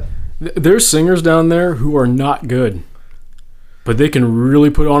cracks me up. There's singers down there who are not good, but they can really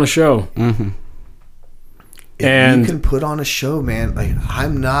put on a show. Mm-hmm. And you can put on a show, man. Like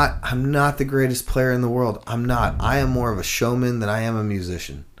I'm not the greatest player in the world. I'm not. I am more of a showman than I am a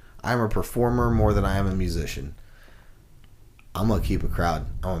musician. I'm a performer more than I am a musician. I'm gonna keep a crowd.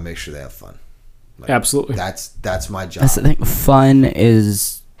 I'm gonna make sure they have fun. Like, absolutely. That's my job. That's the thing. Fun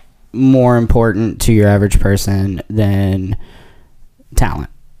is more important to your average person than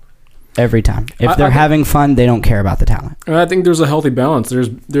talent. Every time. If they're having fun, they don't care about the talent. And I think there's a healthy balance. There's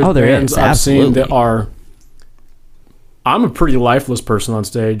bands I've seen that are... I'm a pretty lifeless person on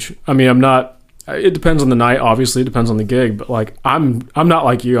stage. I mean, I'm not... It depends on the night, obviously. It depends on the gig. But, like, I'm not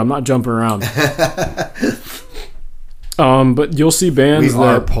like you. I'm not jumping around. But you'll see bands We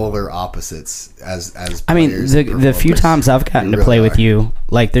are that polar opposites as I mean, players the and few performers. times I've gotten We to play really with are. you,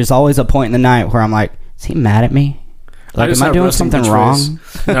 like, there's always a point in the night where I'm like, is he mad at me? Like, just am I have doing resting something bitch wrong?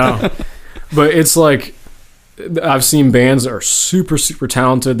 face. No, but it's like I've seen bands that are super super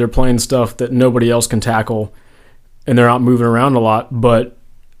talented. They're playing stuff that nobody else can tackle, and they're not moving around a lot, but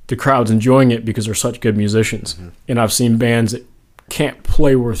the crowd's enjoying it because they're such good musicians. Mm-hmm. And I've seen bands that can't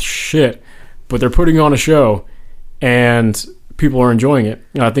play worth shit, but they're putting on a show, and people are enjoying it.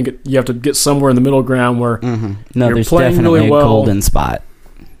 You know, I think you have to get somewhere in the middle ground where No, you're there's playing definitely really a well. golden spot.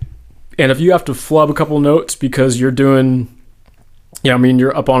 And if you have to flub a couple notes because you're doing, I mean,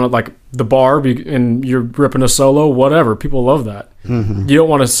 you're up on it like the bar and you're ripping a solo, whatever. People love that. Mm-hmm. You don't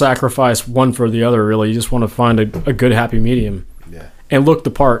want to sacrifice one for the other, really. You just want to find a good, happy medium. Yeah. And look the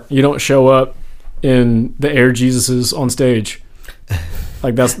part. You don't show up in the Air Jesuses on stage.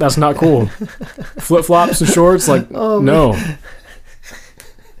 Like, that's not cool. Flip flops and shorts, like, no.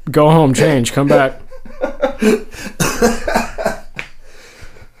 Go home, change, come back.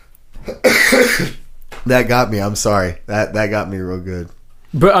 That got me. I'm sorry. That got me real good.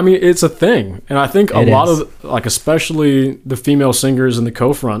 But I mean, it's a thing, and I think a It lot is. of, like, especially the female singers and the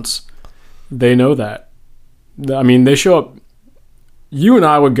co-fronts, they know that. I mean, they show up. You and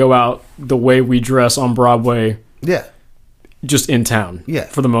I would go out the way we dress on Broadway, Yeah. just in town. Yeah.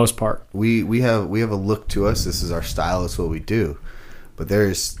 For the most part. We have a look to us. This is our style. It's what we do. But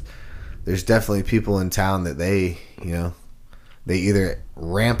there's definitely people in town that they either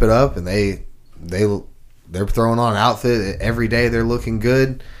ramp it up and they're throwing on an outfit every day. They're looking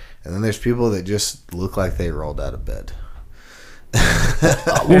good, and then there's people that just look like they rolled out of bed.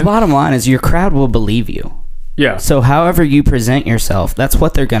 Well, bottom line is your crowd will believe you. Yeah. So however you present yourself, that's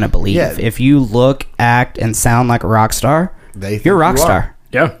what they're going to believe. Yeah. If you look, act, and sound like a rock star, They think you're a rock you are. star.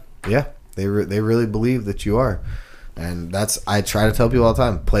 Yeah. Yeah, they really believe that you are, and I try to tell people all the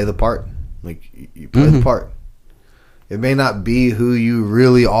time: play the part. Like you play the part. It may not be who you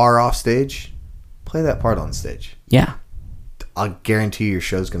really are off stage. Play that part on stage. Yeah. I'll guarantee your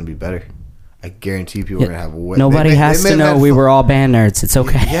show's going to be better. I guarantee people are going to have way. Nobody has to know we were all band nerds. It's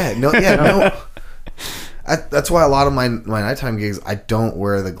okay. Yeah, no. That's why a lot of my nighttime gigs, I don't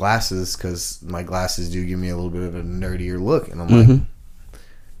wear the glasses because my glasses do give me a little bit of a nerdier look, and I'm like,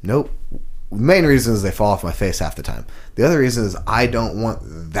 nope. The main reason is they fall off my face half the time. The other reason is I don't want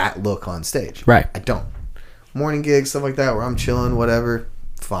that look on stage. Right. I don't. Morning gigs, stuff like that, where I'm chilling, whatever,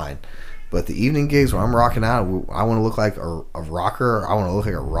 fine. But the evening gigs where I'm rocking out, I want to look like a rocker. I want to look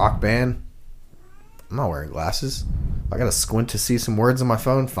like a rock band. I'm not wearing glasses. If I got to squint to see some words on my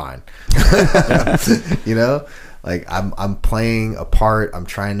phone, fine. You know? Like, I'm playing a part. I'm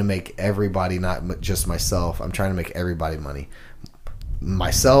trying to make everybody, not just myself. I'm trying to make everybody money.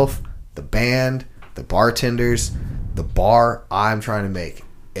 Myself, the band, the bartenders, the bar. I'm trying to make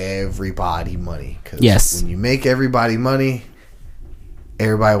everybody money. Because when you make everybody money,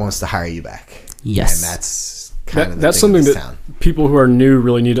 everybody wants to hire you back. Yes. And that's kind of the that's thing something in this that town. people who are new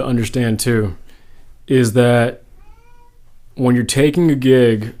really need to understand too, is that when you're taking a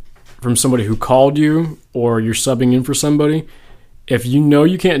gig from somebody who called you or you're subbing in for somebody, if you know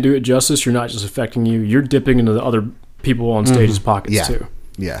you can't do it justice, you're not just affecting you, you're dipping into the other people on stage's pockets Yeah. too.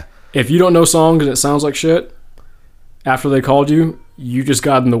 Yeah. If you don't know songs and it sounds like shit after they called you, you just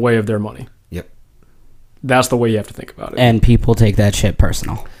got in the way of their money. Yep. That's the way you have to think about it. And people take that shit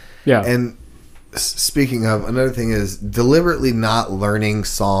personal. Yeah. And speaking of, another thing is deliberately not learning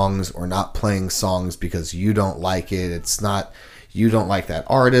songs or not playing songs because you don't like it. It's not, you don't like that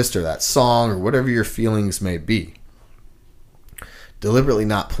artist or that song or whatever your feelings may be. Deliberately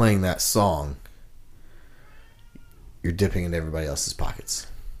not playing that song, you're dipping into everybody else's pockets.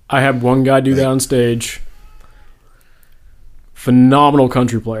 I had one guy do that on stage. Phenomenal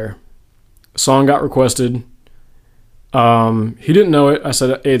country player. Song got requested. He didn't know it. I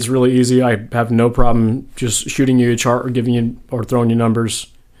said, hey, it's really easy. I have no problem just shooting you a chart or giving you or throwing you numbers.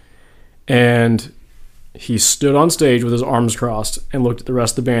 And he stood on stage with his arms crossed and looked at the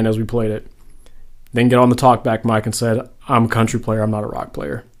rest of the band as we played it. Then get on the talkback mic and said, I'm a country player. I'm not a rock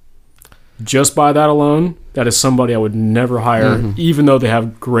player. Just by that alone, that is somebody I would never hire, even though they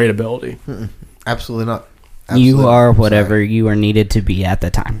have great ability. Absolutely not. You are whatever you are needed to be at the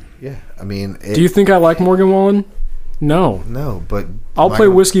time. Yeah, I mean, Do you think I like Morgan Wallen? No. No, but I'll play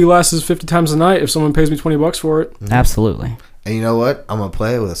Whiskey Glasses 50 times a night if someone pays me $20 for it. Absolutely. And you know what? I'm gonna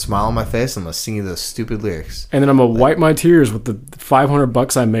play it with a smile on my face. I'm gonna sing you those stupid lyrics. And then I'm going to wipe my tears with the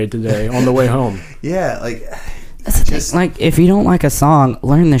 $500 I made today on the way home. Yeah, like That's the thing. Like, if you don't like a song,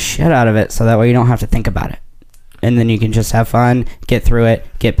 learn the shit out of it so that way you don't have to think about it. And then you can just have fun, get through it,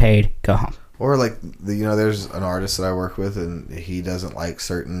 get paid, go home. Or like there's an artist that I work with, and he doesn't like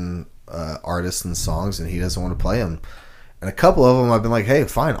certain artists and songs, and he doesn't want to play them. And a couple of them, I've been like, hey,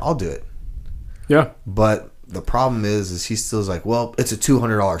 fine, I'll do it. Yeah. But the problem is he still is like, well, it's a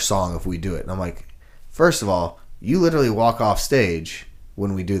 $200 song if we do it. And I'm like, first of all, you literally walk off stage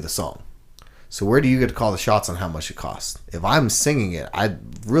when we do the song. So where do you get to call the shots on how much it costs? If I'm singing it, I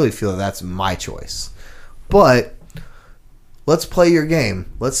really feel that's my choice. But let's play your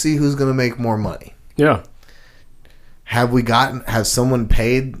game. Let's see who's going to make more money. Yeah. Have someone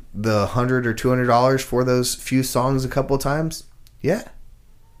paid the $100 or $200 for those few songs a couple of times? Yeah.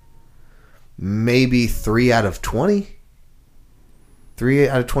 Maybe 3 out of 20. 3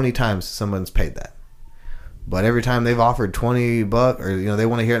 out of 20 times someone's paid that. But every time they've offered $20 or they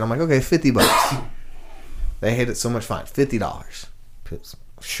want to hear it, I'm like, okay, $50. They hate it so much, fine, $50.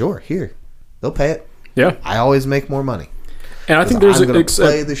 Sure, here, they'll pay it. Yeah, I always make more money, and I think there's I'm gonna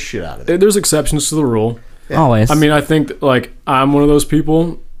play the shit out of it. There's exceptions to the rule. Yeah. Always. I mean, I think like I'm one of those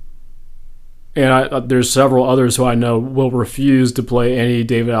people, and there's several others who I know will refuse to play any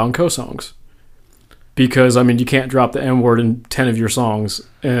David Allan Coe songs because I mean you can't drop the N word in 10 of your songs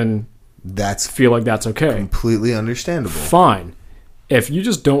and feel like that's okay. Completely understandable. Fine. If you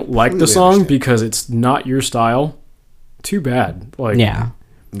just don't like the song because it's not your style, too bad. Like yeah.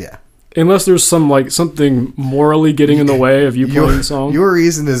 Unless there's something morally getting in the way of you playing the song. Your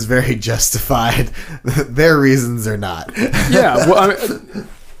reason is very justified. Their reasons are not. Yeah. Well,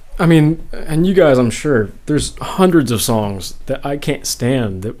 I mean, and you guys, I'm sure there's hundreds of songs that I can't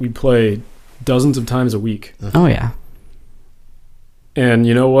stand that we play dozens of times a week. Oh yeah. And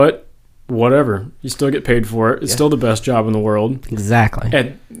you know what? Whatever. You still get paid for it. It's still the best job in the world. Exactly.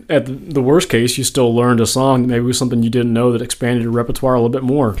 At the worst case, you still learned a song that maybe was something you didn't know that expanded your repertoire a little bit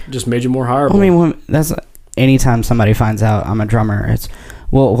more. Just made you more hireable. I mean, that's anytime somebody finds out I'm a drummer, it's,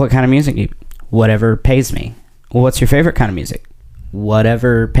 well, what kind of music do you? Whatever pays me. Well, what's your favorite kind of music?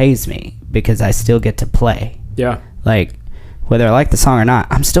 Whatever pays me, because I still get to play. Yeah. Like, whether I like the song or not,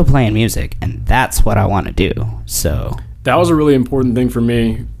 I'm still playing music, and that's what I want to do. So that was a really important thing for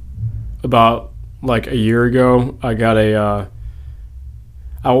me. About like a year ago, I got I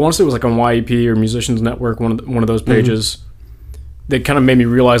want to say it was like on YEP or Musicians Network, one of those pages. Mm-hmm. They kind of made me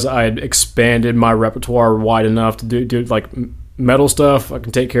realize that I had expanded my repertoire wide enough to do like metal stuff. I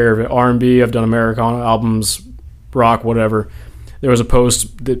can take care of it. R&B, I've done Americana albums, rock, whatever. There was a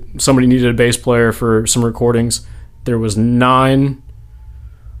post that somebody needed a bass player for some recordings. There was 11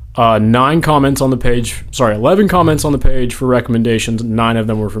 comments on the page for recommendations. 9 of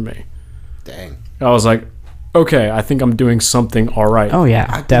them were for me. Dang. I was like, okay, I think I'm doing something all right. Oh,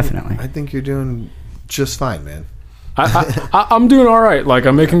 yeah, definitely. I think you're doing just fine, man. I'm doing all right. Like,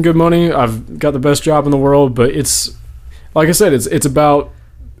 I'm making good money. I've got the best job in the world, but it's, like I said, it's about,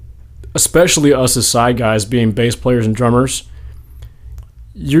 especially us as side guys being bass players and drummers,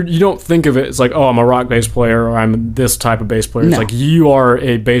 you don't think of it as like, oh, I'm a rock bass player or I'm this type of bass player. It's like you are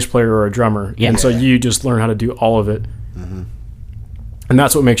a bass player or a drummer. Yeah. And so you just learn how to do all of it. Mm-hmm. And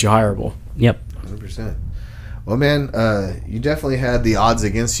that's what makes you hireable. Yep. 100%. Well, man, you definitely had the odds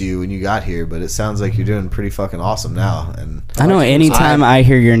against you when you got here, but it sounds like you're doing pretty fucking awesome now. And I know anytime I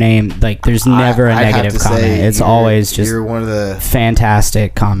hear your name, like there's never a negative comment. It's always just you're one of the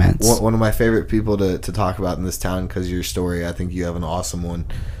fantastic comments. One of my favorite people to talk about in this town because of your story. I think you have an awesome one.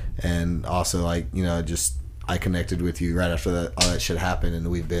 And also, like, just I connected with you right after all that shit happened,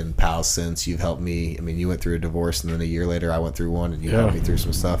 and we've been pals since. You've helped me. I mean, you went through a divorce, and then a year later I went through one, and you helped me through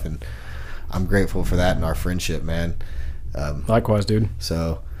some stuff, and I'm grateful for that and our friendship, man. Likewise, dude.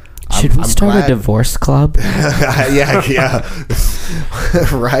 So, should we start a divorce club? yeah,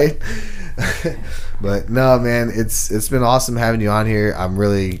 right. But no, man, it's been awesome having you on here. I'm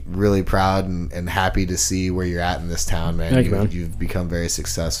really, really proud and happy to see where you're at in this town, man. Thank you, man. You've become very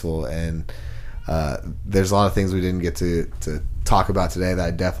successful, and there's a lot of things we didn't get to talk about today that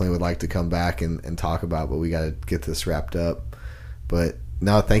I definitely would like to come back and talk about, but we got to get this wrapped up. But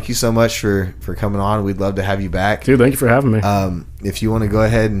no, thank you so much for coming on. We'd love to have you back. Dude, thank you for having me. If you want to go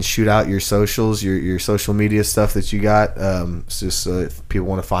ahead and shoot out your socials, your social media stuff that you got, just so if people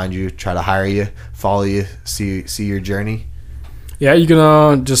want to find you, try to hire you, follow you, see your journey. Yeah, you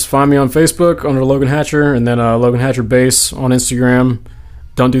can just find me on Facebook under Logan Hatcher, and then Logan Hatcher Bass on Instagram.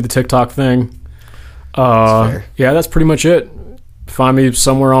 Don't do the TikTok thing. Yeah, that's pretty much it. Find me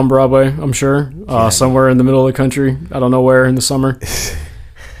somewhere on Broadway, I'm sure. Somewhere in the middle of the country. I don't know where in the summer.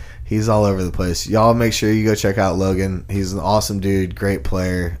 He's all over the place. Y'all make sure you go check out Logan. He's an awesome dude, great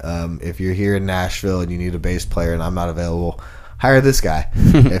player. If you're here in Nashville and you need a bass player and I'm not available, hire this guy.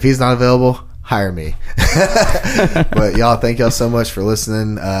 If he's not available, hire me. But y'all, thank y'all so much for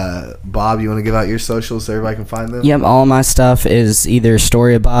listening. Bob, you want to give out your socials so everybody can find them? Yep, all my stuff is either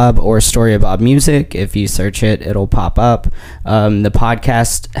Story of Bob or Story of Bob Music. If you search it, it'll pop up. The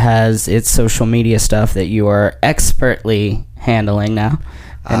podcast has its social media stuff that you are expertly handling now,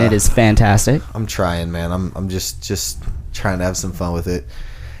 and it is fantastic. I'm trying, man. I'm just trying to have some fun with it.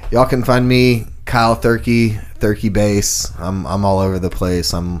 Y'all can find me, Kyle Thurkey Bass. I'm all over the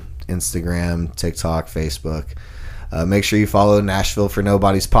place. I'm Instagram, TikTok, Facebook. Make sure you follow Nashville for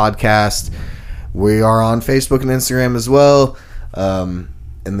Nobody's podcast. We are on Facebook and Instagram as well. And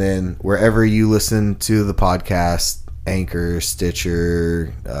then wherever you listen to the podcast, Anchor,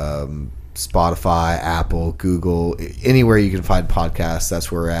 Stitcher, Spotify, Apple, Google, anywhere you can find podcasts, that's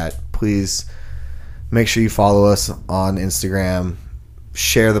where we're at. Please make sure you follow us on Instagram.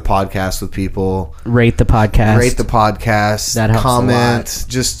 Share the podcast with people. Rate the podcast. That helps comment. a lot.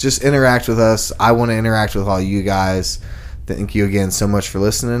 Just interact with us. I want to interact with all you guys. Thank you again so much for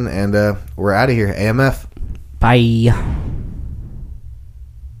listening, and we're out of here. AMF. Bye.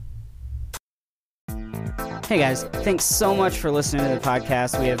 Hey guys, thanks so much for listening to the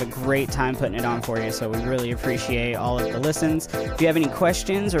podcast. We have a great time putting it on for you, so we really appreciate all of the listens. If you have any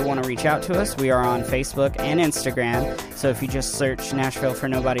questions or want to reach out to us, we are on Facebook and Instagram. So if you just search Nashville for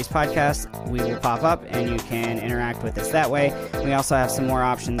Nobody's podcast, we will pop up and you can interact with us that way. We also have some more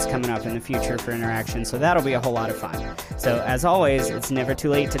options coming up in the future for interaction, so that'll be a whole lot of fun. So as always, it's never too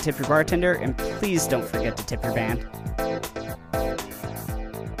late to tip your bartender, and please don't forget to tip your band.